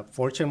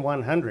 Fortune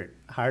 100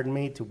 hired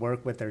me to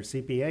work with their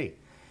CPA.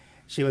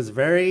 She was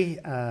very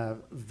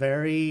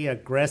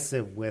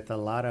aggressive with a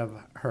lot of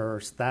her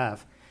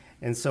staff.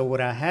 And so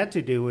what I had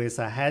to do is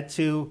I had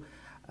to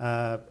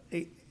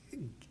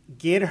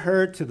get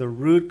her to the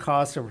root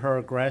cause of her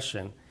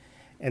aggression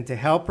and to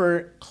help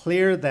her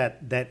clear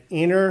that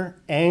inner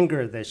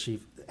anger that she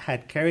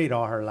had carried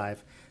all her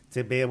life,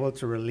 to be able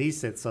to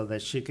release it so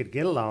that she could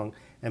get along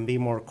and be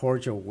more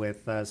cordial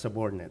with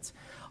subordinates.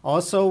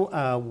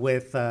 Also,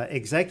 with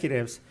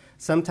executives,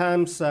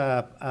 sometimes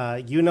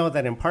you know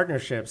that in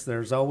partnerships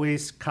there's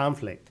always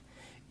conflict.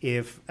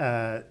 If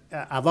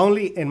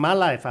in my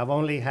life I've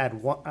only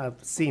had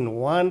I've seen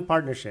one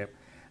partnership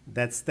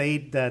that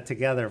stayed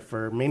together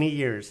for many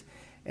years,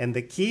 and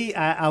the key,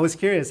 I was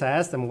curious. I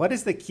asked him, "What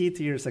is the key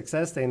to your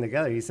success staying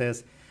together?" He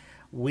says,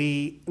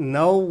 "We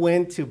know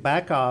when to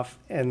back off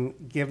and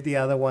give the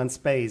other one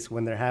space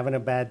when they're having a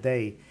bad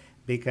day,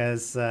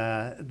 because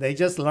they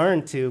just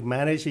learn to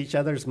manage each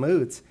other's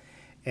moods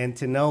and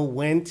to know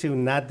when to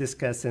not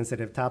discuss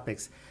sensitive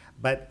topics."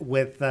 But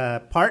with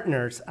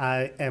partners,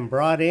 I am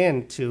brought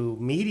in to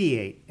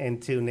mediate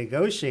and to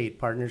negotiate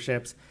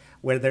partnerships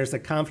where there's a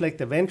conflict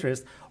of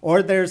interest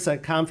or there's a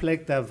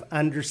conflict of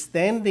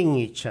understanding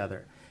each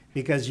other.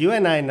 Because you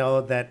and I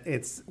know that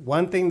it's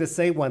one thing to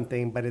say one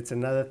thing, but it's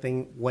another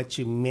thing what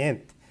you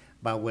meant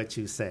by what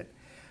you said.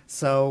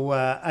 So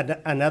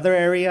another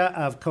area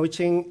of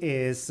coaching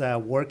is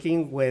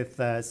working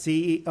with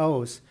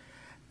CEOs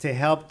to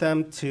help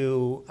them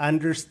to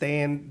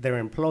understand their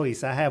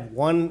employees. I have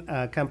one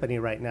company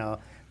right now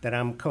that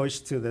I'm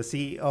coached to the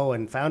CEO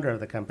and founder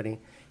of the company.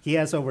 He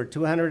has over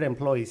 200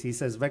 employees. He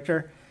says,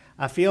 "Victor,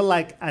 I feel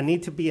like I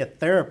need to be a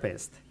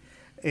therapist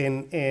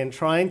in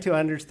trying to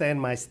understand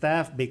my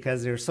staff,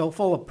 because they're so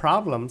full of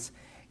problems,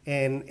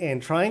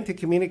 and trying to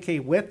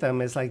communicate with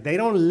them is like they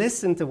don't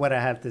listen to what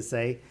I have to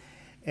say."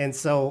 And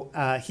so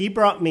he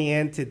brought me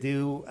in to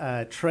do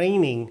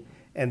training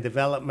and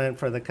development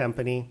for the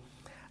company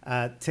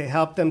to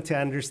help them to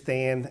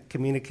understand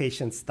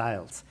communication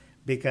styles,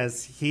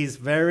 because he's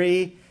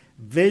very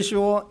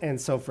visual.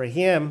 And so for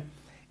him,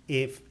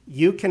 if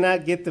you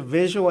cannot get the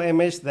visual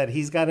image that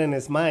he's got in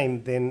his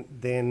mind,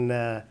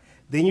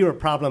 then you're a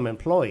problem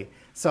employee.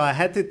 So I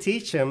had to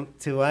teach him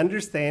to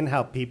understand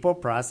how people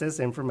process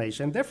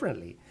information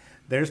differently.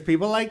 There's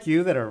people like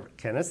you that are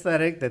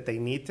kinesthetic, that they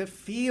need to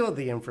feel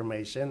the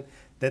information,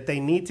 that they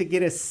need to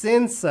get a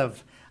sense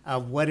of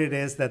what it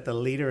is that the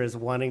leader is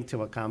wanting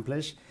to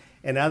accomplish.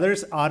 And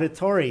others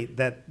auditory,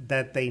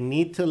 that they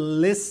need to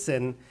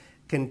listen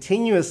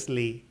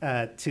continuously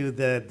to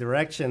the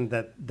direction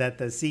that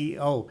the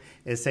CEO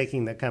is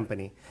taking the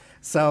company.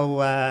 So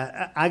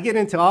I get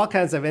into all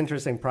kinds of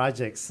interesting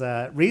projects.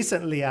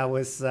 Recently, I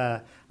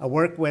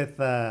worked with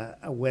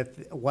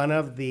one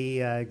of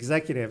the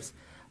executives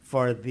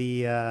for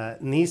the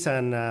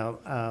Nissan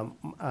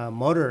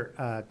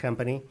motor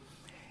company,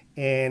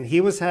 and he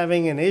was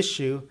having an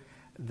issue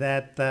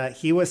that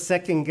he was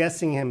second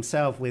guessing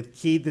himself with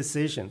key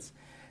decisions.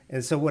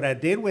 And so what I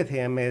did with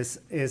him is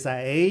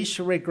I age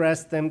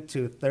regressed him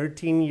to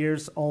 13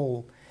 years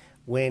old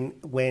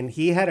when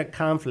he had a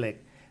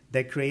conflict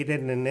that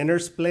created an inner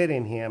split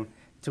in him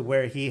to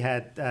where he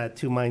had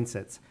two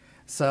mindsets.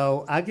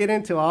 So I get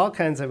into all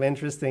kinds of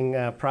interesting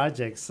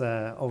projects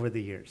over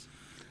the years.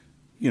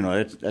 You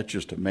know, that's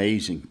just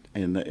amazing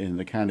in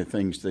the kind of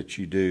things that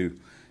you do.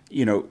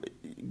 You know,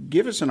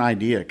 give us an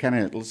idea,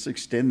 let's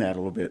extend that a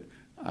little bit.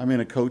 I'm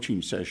in a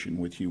coaching session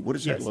with you. What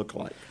does that look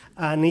like?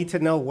 I need to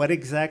know what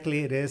exactly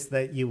it is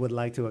that you would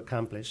like to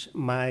accomplish.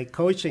 My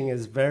coaching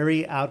is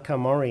very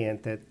outcome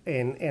oriented.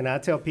 And I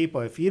tell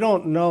people, if you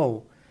don't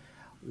know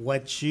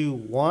what you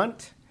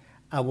want,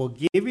 I will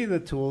give you the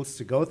tools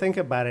to go think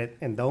about it,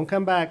 and don't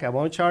come back. I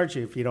won't charge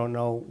you if you don't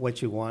know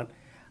what you want.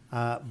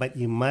 But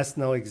you must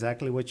know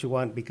exactly what you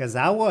want, because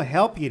I will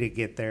help you to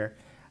get there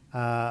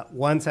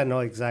once I know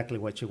exactly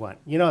what you want.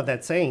 You know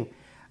that saying,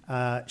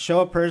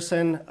 show a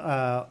person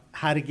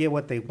how to get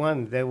what they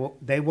want,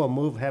 they will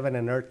move heaven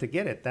and earth to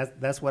get it.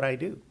 That's what I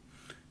do.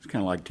 It's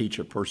kind of like teach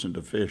a person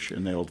to fish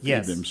and they'll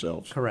feed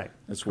themselves. Correct.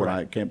 That's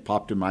what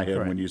popped in my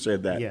head when you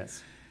said that.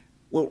 Yes.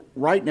 Well,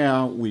 right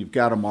now we've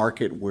got a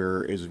market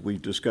where, as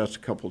we've discussed a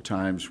couple of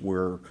times,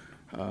 where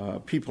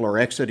people are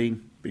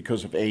exiting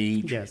because of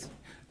age. Yes.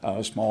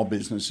 Small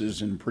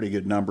businesses in pretty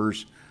good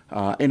numbers,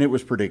 and it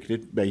was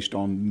predicted based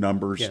on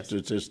numbers, Yes.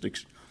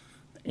 statistics.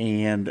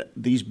 And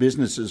these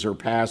businesses are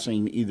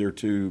passing either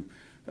to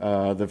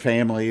the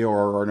family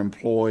or an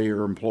employee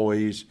or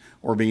employees,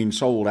 or being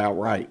sold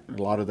outright.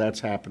 A lot of that's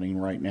happening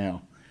right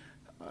now.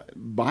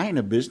 Buying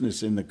a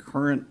business in the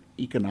current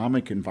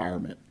economic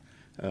environment,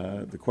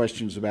 the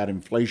questions about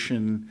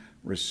inflation,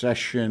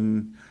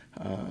 recession,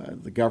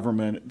 the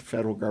government, the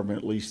federal government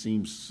at least,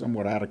 seems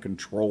somewhat out of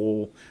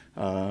control,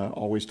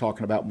 always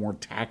talking about more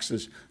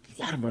taxes.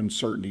 A lot of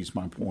uncertainty is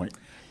my point.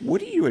 What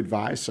do you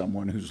advise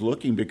someone who's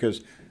looking?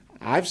 Because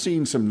I've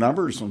seen some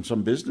numbers on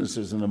some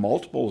businesses and the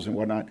multiples and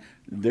whatnot.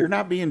 They're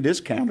not being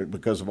discounted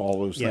because of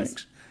all those Yes.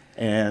 things.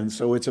 And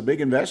so it's a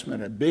big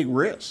investment, a big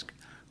risk.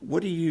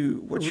 What's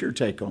your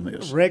take on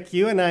this? Rick,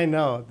 you and I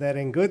know that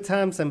in good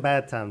times and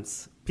bad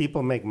times,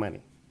 people make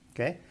money.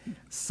 Okay?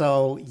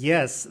 So,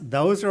 yes,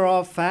 those are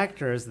all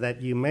factors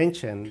that you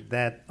mentioned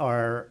that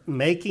are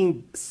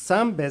making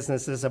some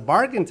businesses a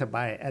bargain to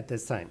buy at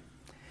this time,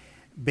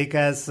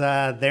 because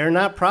they're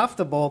not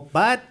profitable,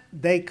 but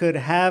they could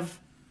have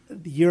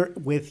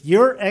with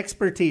your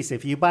expertise.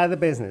 If you buy the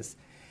business,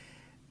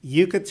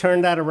 you could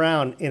turn that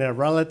around in a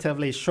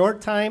relatively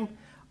short time,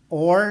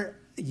 or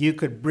you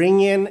could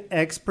bring in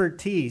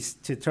expertise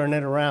to turn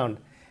it around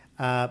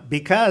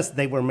because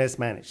they were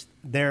mismanaged.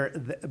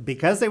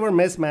 Because they were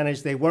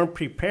mismanaged, they weren't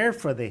prepared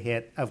for the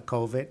hit of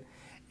COVID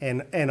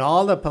and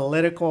all the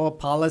political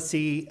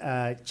policy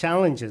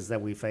challenges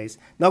that we face.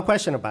 No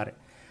question about it.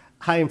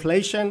 High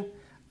inflation,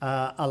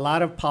 a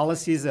lot of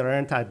policies that are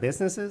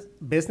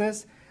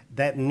anti-business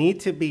that need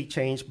to be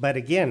changed. But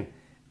again,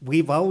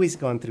 we've always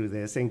gone through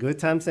this. In good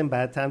times and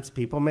bad times,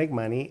 people make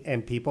money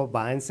and people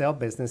buy and sell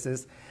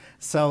businesses.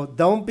 So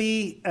don't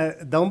be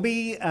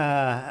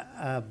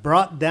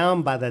brought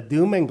down by the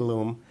doom and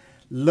gloom.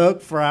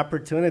 Look for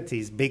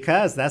opportunities,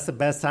 because that's the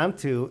best time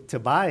to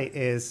buy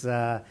is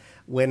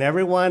when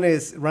everyone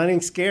is running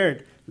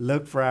scared.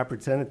 Look for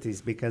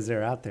opportunities because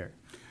they're out there.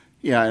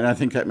 Yeah, and I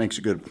think that makes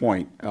a good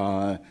point.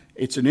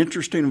 It's an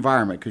interesting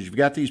environment because you've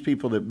got these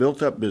people that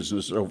built up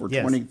business over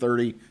Yes. 20,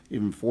 30,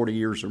 even 40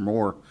 years or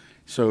more.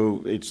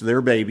 So it's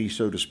their baby,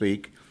 so to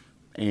speak.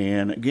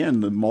 And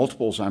again, the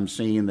multiples I'm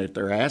seeing that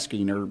they're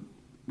asking are,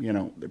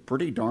 they're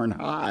pretty darn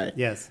high.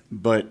 Yes.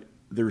 But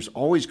there's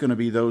always going to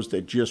be those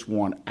that just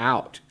want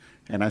out.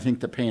 And I think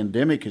the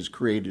pandemic has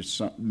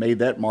made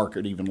that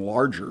market even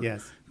larger.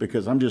 Yes.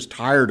 Because I'm just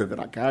tired of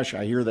it. Gosh,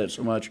 I hear that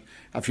so much.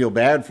 I feel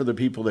bad for the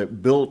people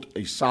that built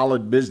a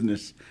solid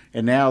business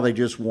and now they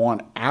just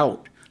want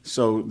out.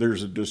 So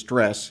there's a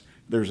distress.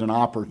 There's an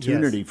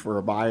opportunity Yes. for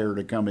a buyer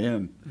to come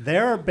in.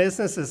 There are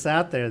businesses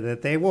out there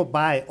that they will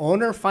buy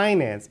owner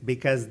finance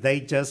because they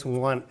just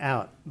want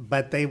out,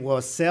 but they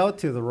will sell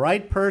to the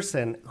right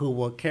person who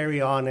will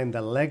carry on in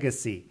the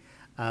legacy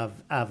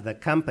of the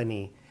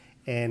company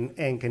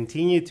and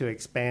continue to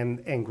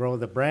expand and grow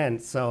the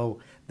brand. So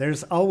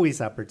there's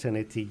always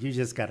opportunity. You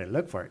just got to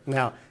look for it.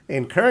 Now,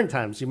 in current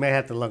times, you may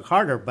have to look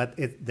harder, but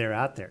they're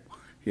out there.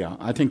 Yeah,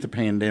 I think the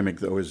pandemic,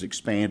 though, has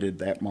expanded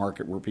that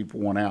market where people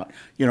want out.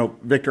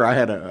 Victor, I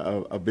had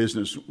a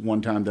business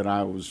one time that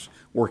I was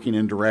working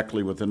in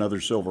directly with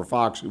another Silver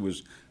Fox who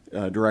was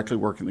directly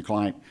working the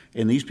client.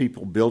 And these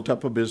people built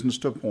up a business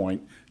to a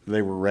point.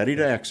 They were ready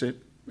to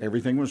exit.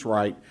 Everything was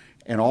right.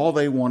 And all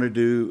they want to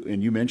do,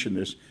 and you mentioned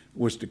this,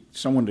 was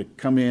someone to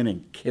come in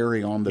and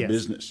carry on the Yes.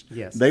 business.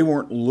 Yes. They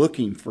weren't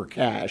looking for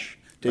cash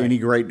to Right. any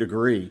great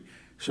degree.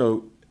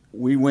 So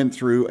we went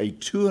through a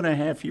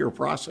 2.5-year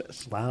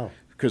process. Wow.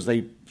 Because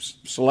they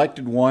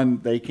selected one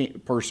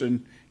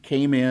person,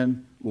 came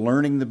in,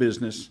 learning the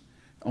business,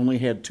 only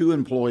had 2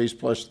 employees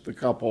plus the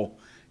couple,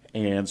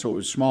 and so it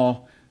was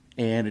small.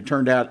 And it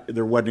turned out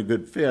there wasn't a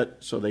good fit,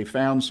 so they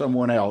found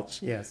someone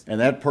else. Yes. And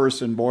that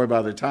person, boy,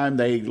 by the time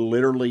they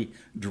literally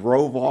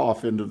drove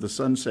off into the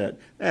sunset,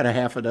 they had a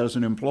half a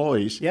dozen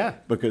employees. Yeah.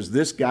 Because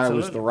this guy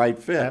was Absolutely. the right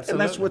fit. And that's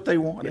Absolutely. what they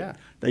wanted. Yeah.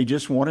 They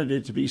just wanted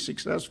it to be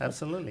successful.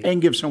 Absolutely.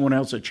 And give someone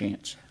else a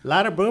chance. A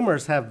lot of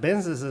boomers have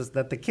businesses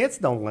that the kids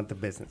don't want the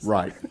business.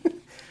 Right.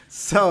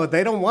 So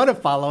they don't want to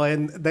follow,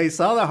 and they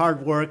saw the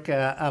hard work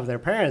of their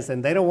parents,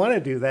 and they don't want to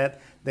do that.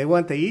 They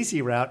want the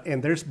easy route,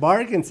 and there's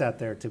bargains out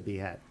there to be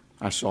had.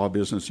 I saw a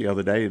business the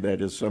other day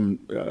that is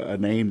a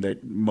name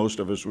that most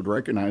of us would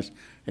recognize.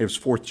 It was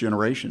 4th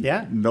generation.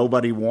 Yeah.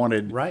 Nobody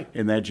wanted Right.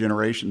 in that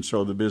generation,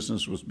 so the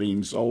business was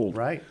being sold.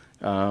 Right.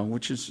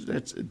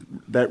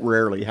 That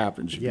rarely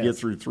happens. If Yes. you get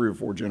through 3 or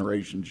 4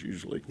 generations,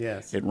 usually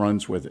Yes. it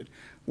runs with it.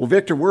 Well,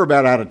 Victor, we're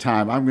about out of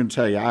time. I'm going to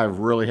tell you, I've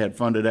really had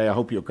fun today. I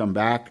hope you'll come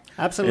back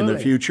Absolutely. in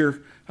the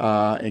future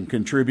and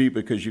contribute,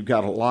 because you've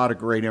got a lot of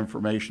great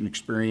information,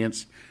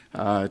 experience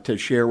to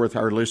share with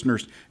our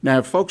listeners. Now,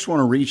 if folks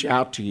want to reach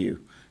out to you,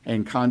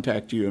 and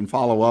contact you and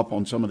follow up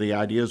on some of the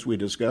ideas we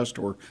discussed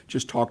or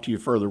just talk to you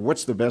further,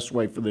 what's the best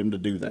way for them to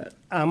do that?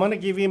 I'm going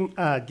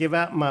to give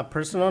out my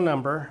personal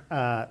number.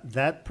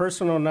 That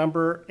personal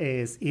number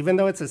is, even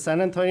though it's a San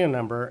Antonio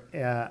number,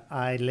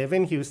 I live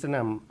in Houston.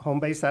 I'm home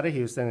based out of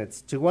Houston.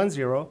 It's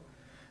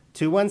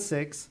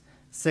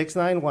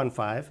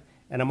 210-216-6915.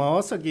 And I'm going to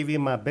also give you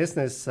my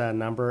business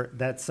number.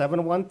 That's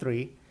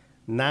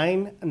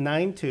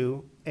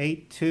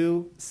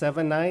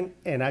 713-992-8279.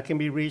 And I can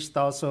be reached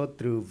also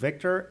through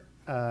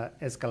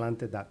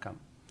VictorEscalante.com.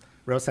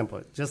 Real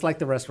simple. Just like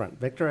the restaurant,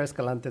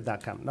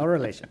 VictorEscalante.com. No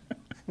relation.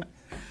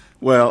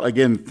 Well,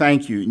 again,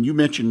 thank you. And you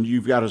mentioned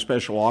you've got a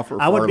special offer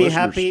for I would our be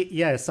listeners. happy.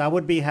 Yes, I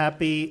would be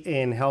happy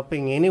in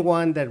helping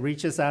anyone that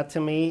reaches out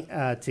to me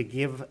to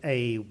give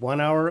a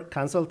 1-hour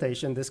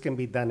consultation. This can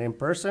be done in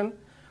person,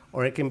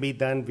 or it can be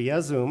done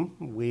via Zoom.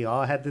 We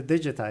all had to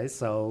digitize,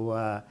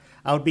 so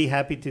I would be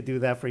happy to do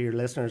that for your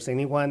listeners.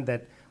 Anyone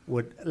that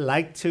would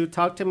like to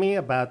talk to me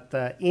about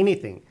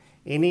anything,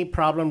 any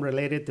problem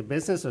related to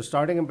business or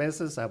starting a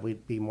business, I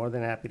would be more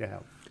than happy to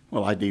help.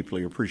 Well, I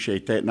deeply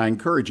appreciate that, and I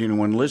encourage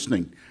anyone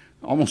listening,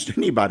 almost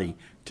anybody,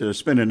 to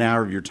spend an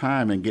hour of your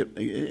time and get,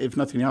 if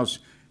nothing else,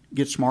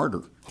 get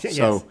smarter. Yes.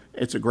 So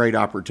it's a great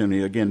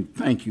opportunity. Again,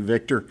 thank you,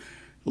 Victor.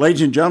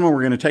 Ladies and gentlemen,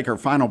 we're going to take our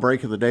final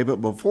break of the day, but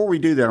before we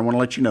do that, I want to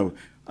let you know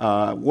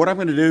what I'm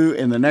going to do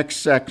in the next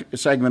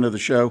segment of the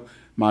show.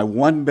 My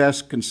One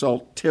Best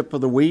Consult tip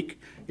of the week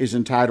is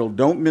entitled,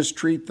 Don't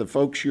Mistreat the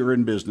Folks You're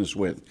in Business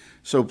With.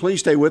 So please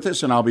stay with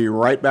us, and I'll be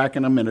right back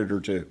in a minute or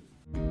two.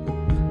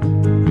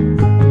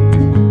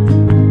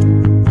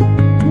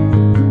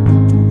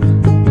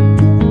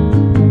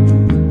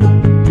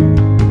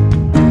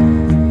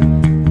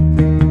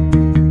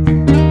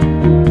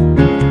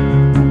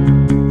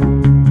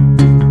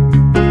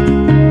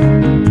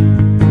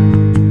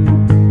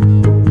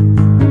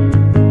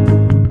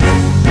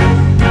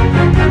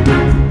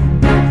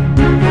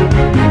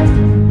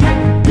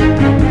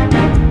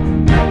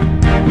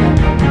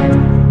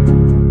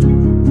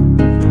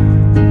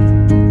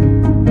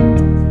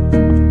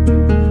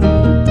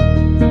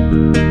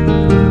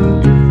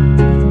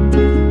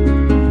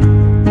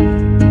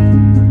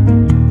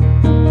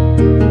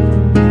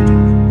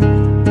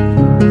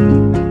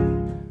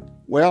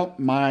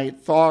 My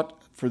thought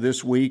for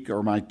this week,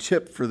 or my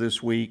tip for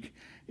this week,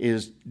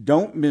 is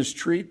don't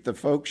mistreat the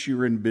folks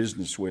you're in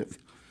business with.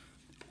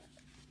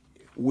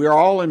 We're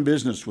all in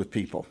business with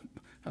people.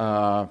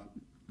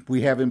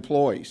 We have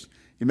employees.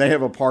 You may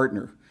have a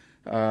partner.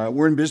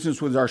 We're in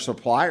business with our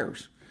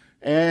suppliers.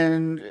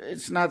 And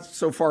it's not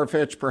so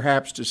far-fetched,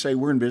 perhaps, to say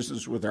we're in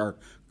business with our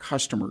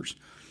customers.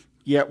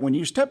 Yet when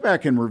you step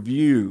back and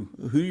review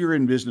who you're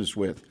in business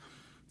with,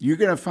 you're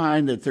going to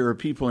find that there are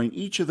people in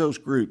each of those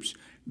groups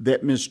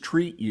that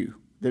mistreat you,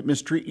 that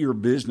mistreat your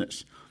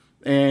business.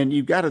 And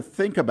you've got to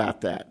think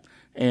about that.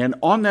 And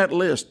on that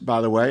list,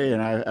 by the way,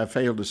 and I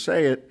failed to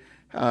say it,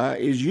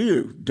 is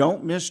you.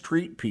 Don't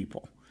mistreat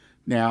people.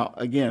 Now,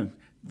 again,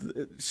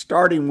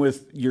 starting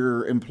with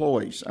your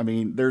employees. I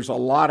mean, there's a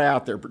lot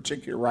out there,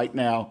 particularly right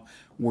now,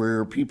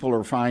 where people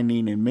are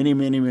finding in many,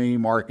 many, many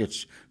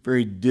markets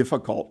very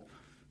difficult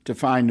to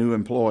find new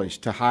employees,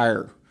 to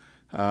hire.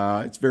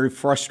 It's very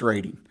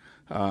frustrating.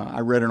 I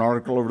read an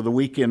article over the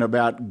weekend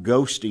about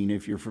ghosting,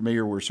 if you're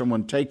familiar, where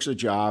someone takes a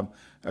job,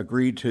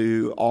 agreed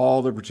to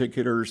all the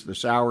particulars, the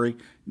salary,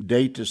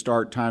 date to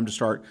start, time to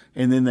start,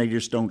 and then they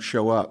just don't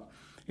show up.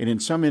 And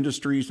in some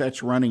industries,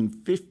 that's running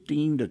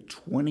 15 to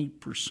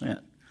 20%,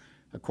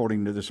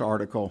 according to this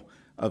article,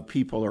 of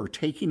people are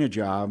taking a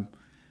job,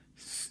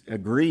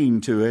 agreeing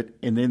to it,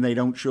 and then they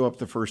don't show up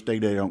the first day,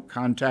 they don't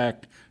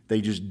contact,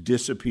 they just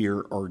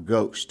disappear or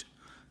ghost.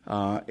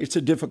 It's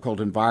a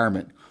difficult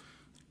environment.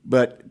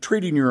 But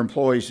treating your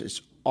employees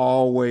has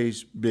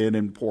always been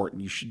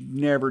important. You should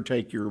never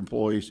take your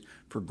employees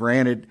for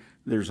granted.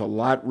 There's a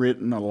lot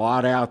written, a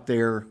lot out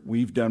there.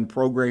 We've done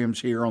programs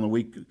here on the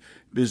Week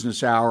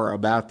Business Hour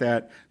about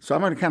that. So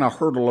I'm going to kind of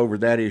hurdle over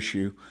that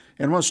issue.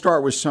 And I'm going to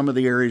start with some of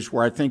the areas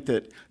where I think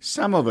that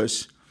some of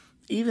us,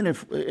 even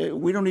if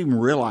we don't even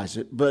realize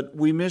it, but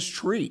we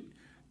mistreat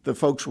the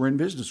folks we're in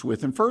business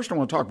with. And first I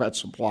want to talk about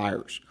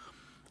suppliers.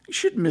 You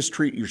shouldn't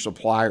mistreat your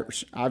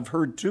suppliers. I've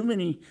heard too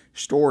many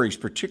stories,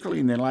 particularly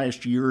in the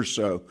last year or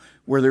so,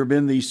 where there have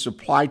been these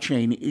supply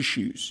chain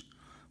issues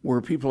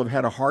where people have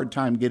had a hard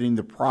time getting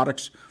the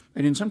products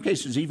and in some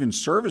cases even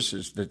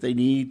services that they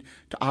need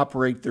to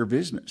operate their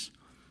business.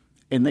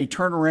 And they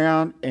turn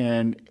around,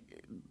 and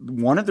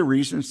one of the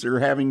reasons they're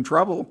having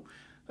trouble,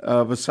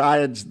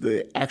 besides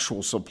the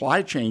actual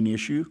supply chain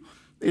issue,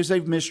 is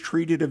they've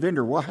mistreated a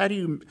vendor. Well, how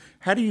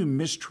do you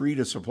mistreat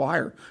a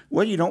supplier?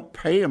 Well, you don't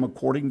pay them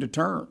according to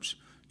terms.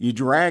 You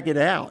drag it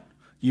out.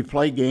 You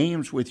play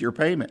games with your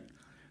payment.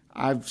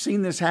 I've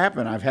seen this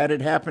happen. I've had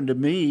it happen to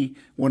me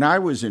when I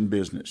was in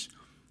business,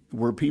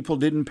 where people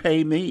didn't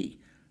pay me.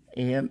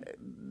 And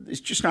it's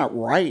just not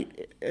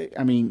right.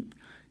 I mean,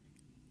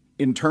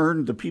 in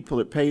turn, the people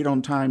that paid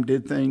on time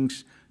did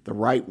things the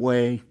right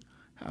way.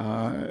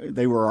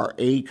 They were our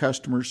A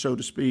customers, so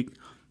to speak.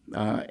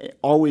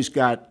 Always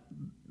got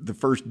the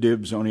first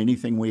dibs on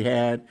anything we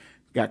had,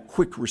 got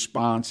quick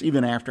response,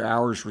 even after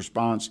hours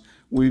response.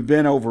 We've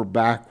been over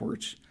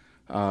backwards.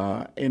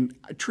 And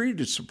I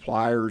treated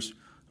suppliers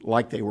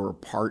like they were a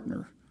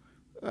partner.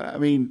 I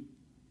mean,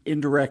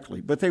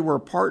 indirectly, but they were a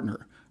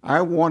partner.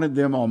 I wanted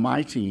them on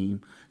my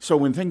team. So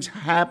when things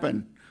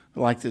happen,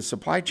 like the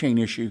supply chain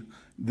issue,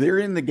 they're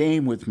in the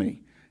game with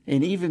me.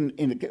 And even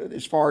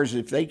as far as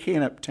if they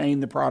can't obtain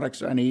the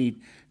products I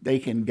need, they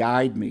can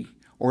guide me,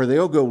 or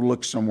they'll go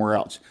look somewhere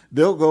else.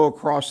 They'll go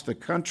across the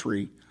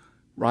country,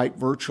 right,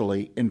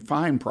 virtually, and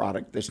find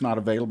product that's not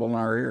available in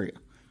our area.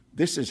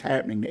 This is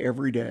happening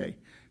every day.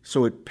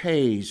 So it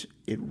pays,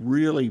 it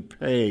really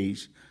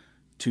pays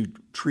to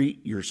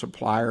treat your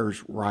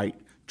suppliers right.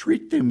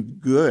 Treat them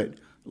good.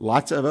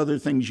 Lots of other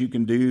things you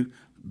can do.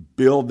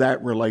 Build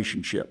that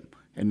relationship.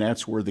 And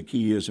that's where the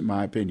key is, in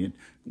my opinion,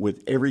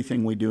 with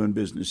everything we do in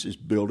business is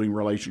building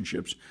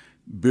relationships.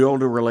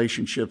 Build a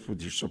relationship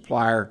with your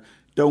supplier.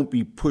 Don't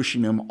be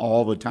pushing them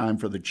all the time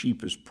for the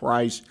cheapest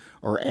price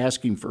or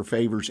asking for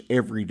favors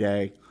every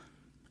day.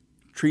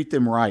 Treat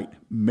them right.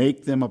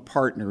 Make them a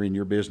partner in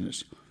your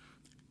business.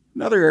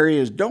 Another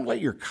area is don't let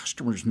your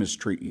customers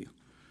mistreat you.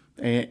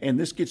 And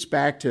this gets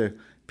back to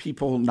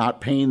people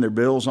not paying their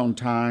bills on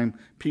time,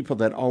 people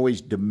that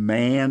always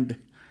demand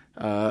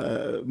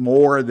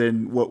more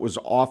than what was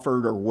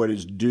offered or what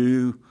is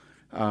due.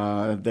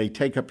 They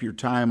take up your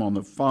time on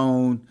the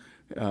phone.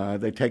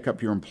 They take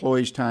up your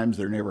employees' times.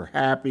 They're never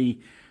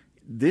happy.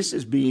 This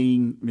is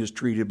being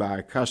mistreated by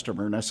a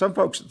customer. Now, some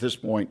folks at this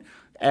point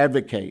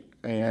advocate,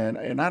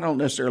 and I don't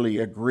necessarily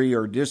agree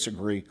or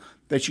disagree,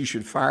 that you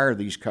should fire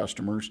these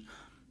customers.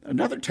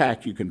 Another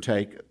tack you can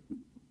take,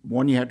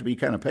 one you have to be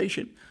kind of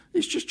patient,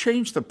 is just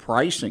change the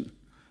pricing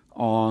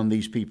on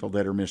these people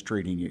that are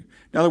mistreating you.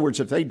 In other words,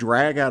 if they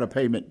drag out a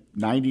payment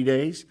 90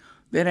 days,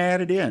 then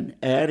add it in.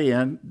 Add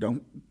in,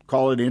 don't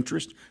call it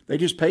interest. They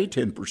just pay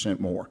 10%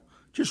 more.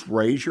 Just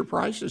raise your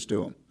prices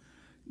to them.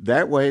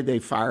 That way they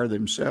fire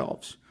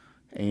themselves.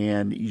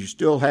 And you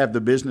still have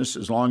the business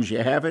as long as you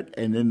have it,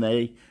 and then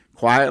they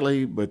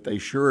quietly, but they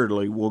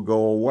surely will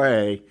go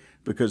away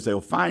because they'll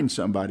find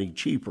somebody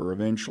cheaper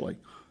eventually.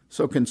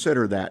 So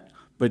consider that.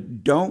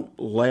 But don't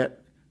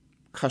let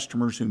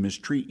customers who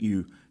mistreat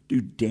you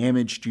do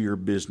damage to your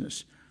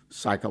business.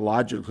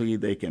 Psychologically,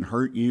 they can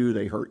hurt you.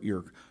 They hurt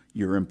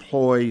your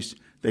employees.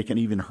 They can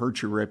even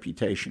hurt your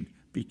reputation.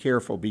 Be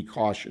careful. Be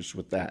cautious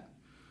with that.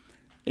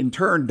 In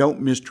turn,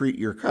 don't mistreat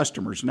your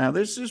customers. Now,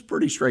 this is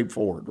pretty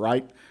straightforward,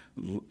 right?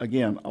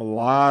 Again, a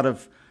lot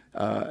of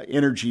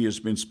energy has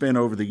been spent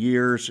over the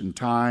years and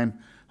time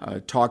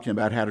talking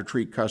about how to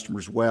treat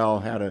customers well,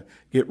 how to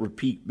get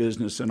repeat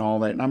business and all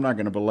that. And I'm not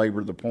going to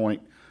belabor the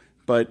point,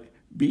 but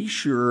be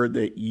sure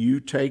that you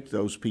take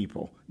those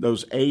people,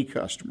 those A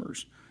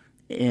customers,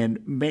 and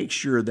make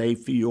sure they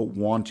feel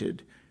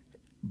wanted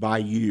by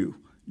you.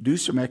 Do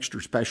some extra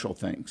special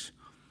things.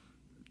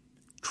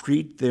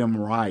 Treat them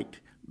right.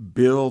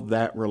 Build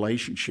that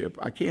relationship.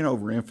 I can't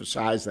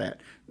overemphasize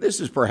that. This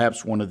is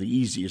perhaps one of the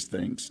easiest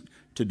things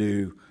to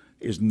do,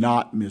 is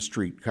not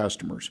mistreat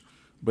customers.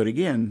 But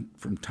again,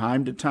 from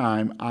time to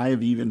time, I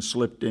have even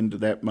slipped into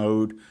that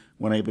mode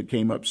when I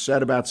became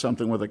upset about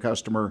something with a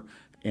customer,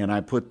 and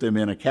I put them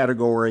in a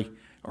category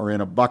or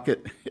in a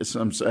bucket, as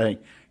some say,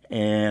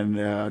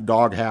 and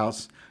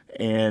doghouse,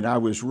 and I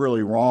was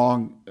really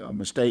wrong, a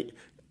mistake.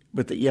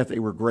 But yet they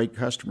were great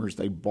customers.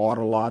 They bought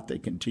a lot. They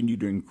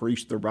continued to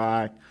increase their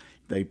buy.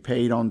 They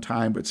paid on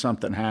time, but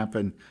something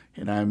happened,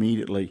 and I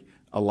immediately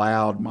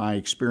allowed my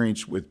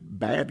experience with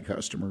bad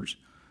customers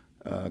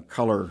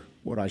color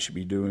what I should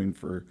be doing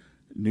for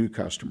new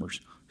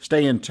customers.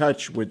 Stay in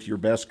touch with your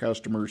best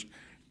customers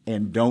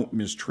and don't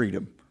mistreat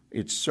them.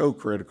 It's so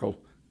critical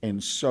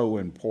and so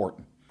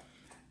important.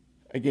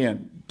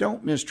 Again,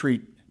 don't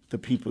mistreat the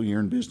people you're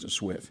in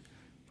business with.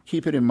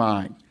 Keep it in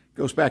mind. It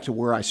goes back to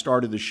where I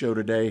started the show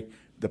today,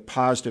 the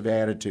positive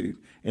attitude,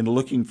 and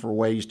looking for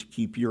ways to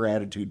keep your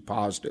attitude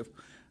positive.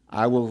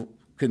 I will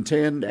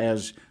contend,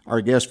 as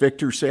our guest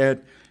Victor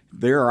said,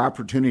 there are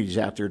opportunities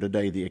out there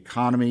today. The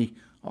economy,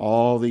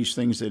 all these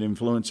things that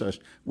influence us.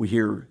 We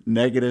hear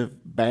negative,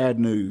 bad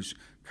news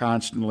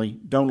constantly.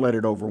 Don't let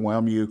it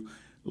overwhelm you.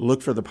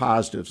 Look for the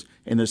positives.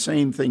 And the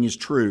same thing is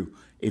true.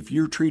 If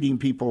you're treating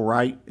people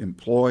right,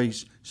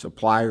 employees,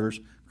 suppliers,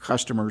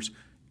 customers,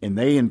 and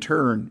they in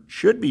turn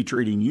should be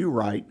treating you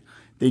right,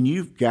 then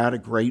you've got a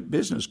great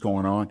business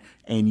going on,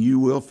 and you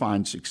will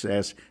find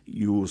success.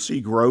 You will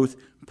see growth,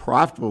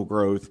 profitable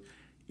growth,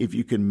 if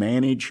you can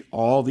manage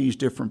all these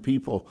different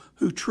people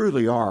who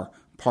truly are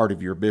part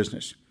of your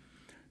business.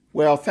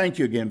 Well, thank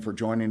you again for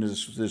joining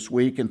us this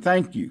week, and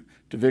thank you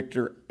to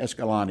Victor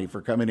Escalante for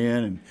coming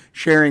in and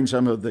sharing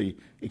some of the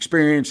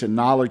experience and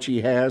knowledge he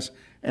has.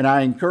 And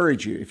I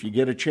encourage you, if you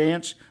get a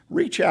chance,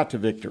 reach out to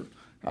Victor.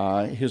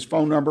 His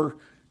phone number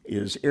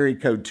is area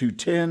code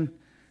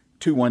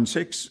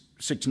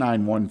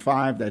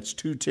 210-216-6915. That's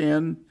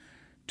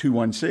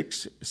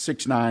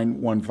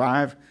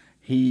 210-216-6915.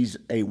 He's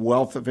a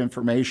wealth of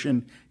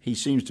information. He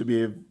seems to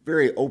be a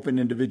very open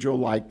individual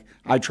like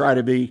I try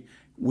to be.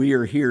 We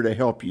are here to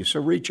help you. So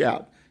reach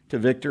out to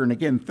Victor. And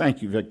again,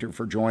 thank you, Victor,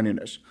 for joining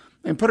us.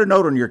 And put a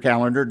note on your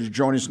calendar to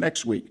join us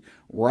next week,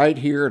 right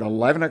here at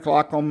 11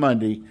 o'clock on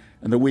Monday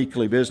in the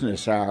weekly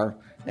business hour.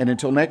 And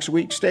until next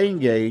week, stay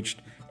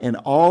engaged and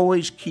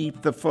always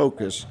keep the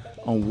focus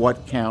on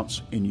what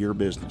counts in your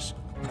business.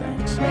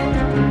 Thanks.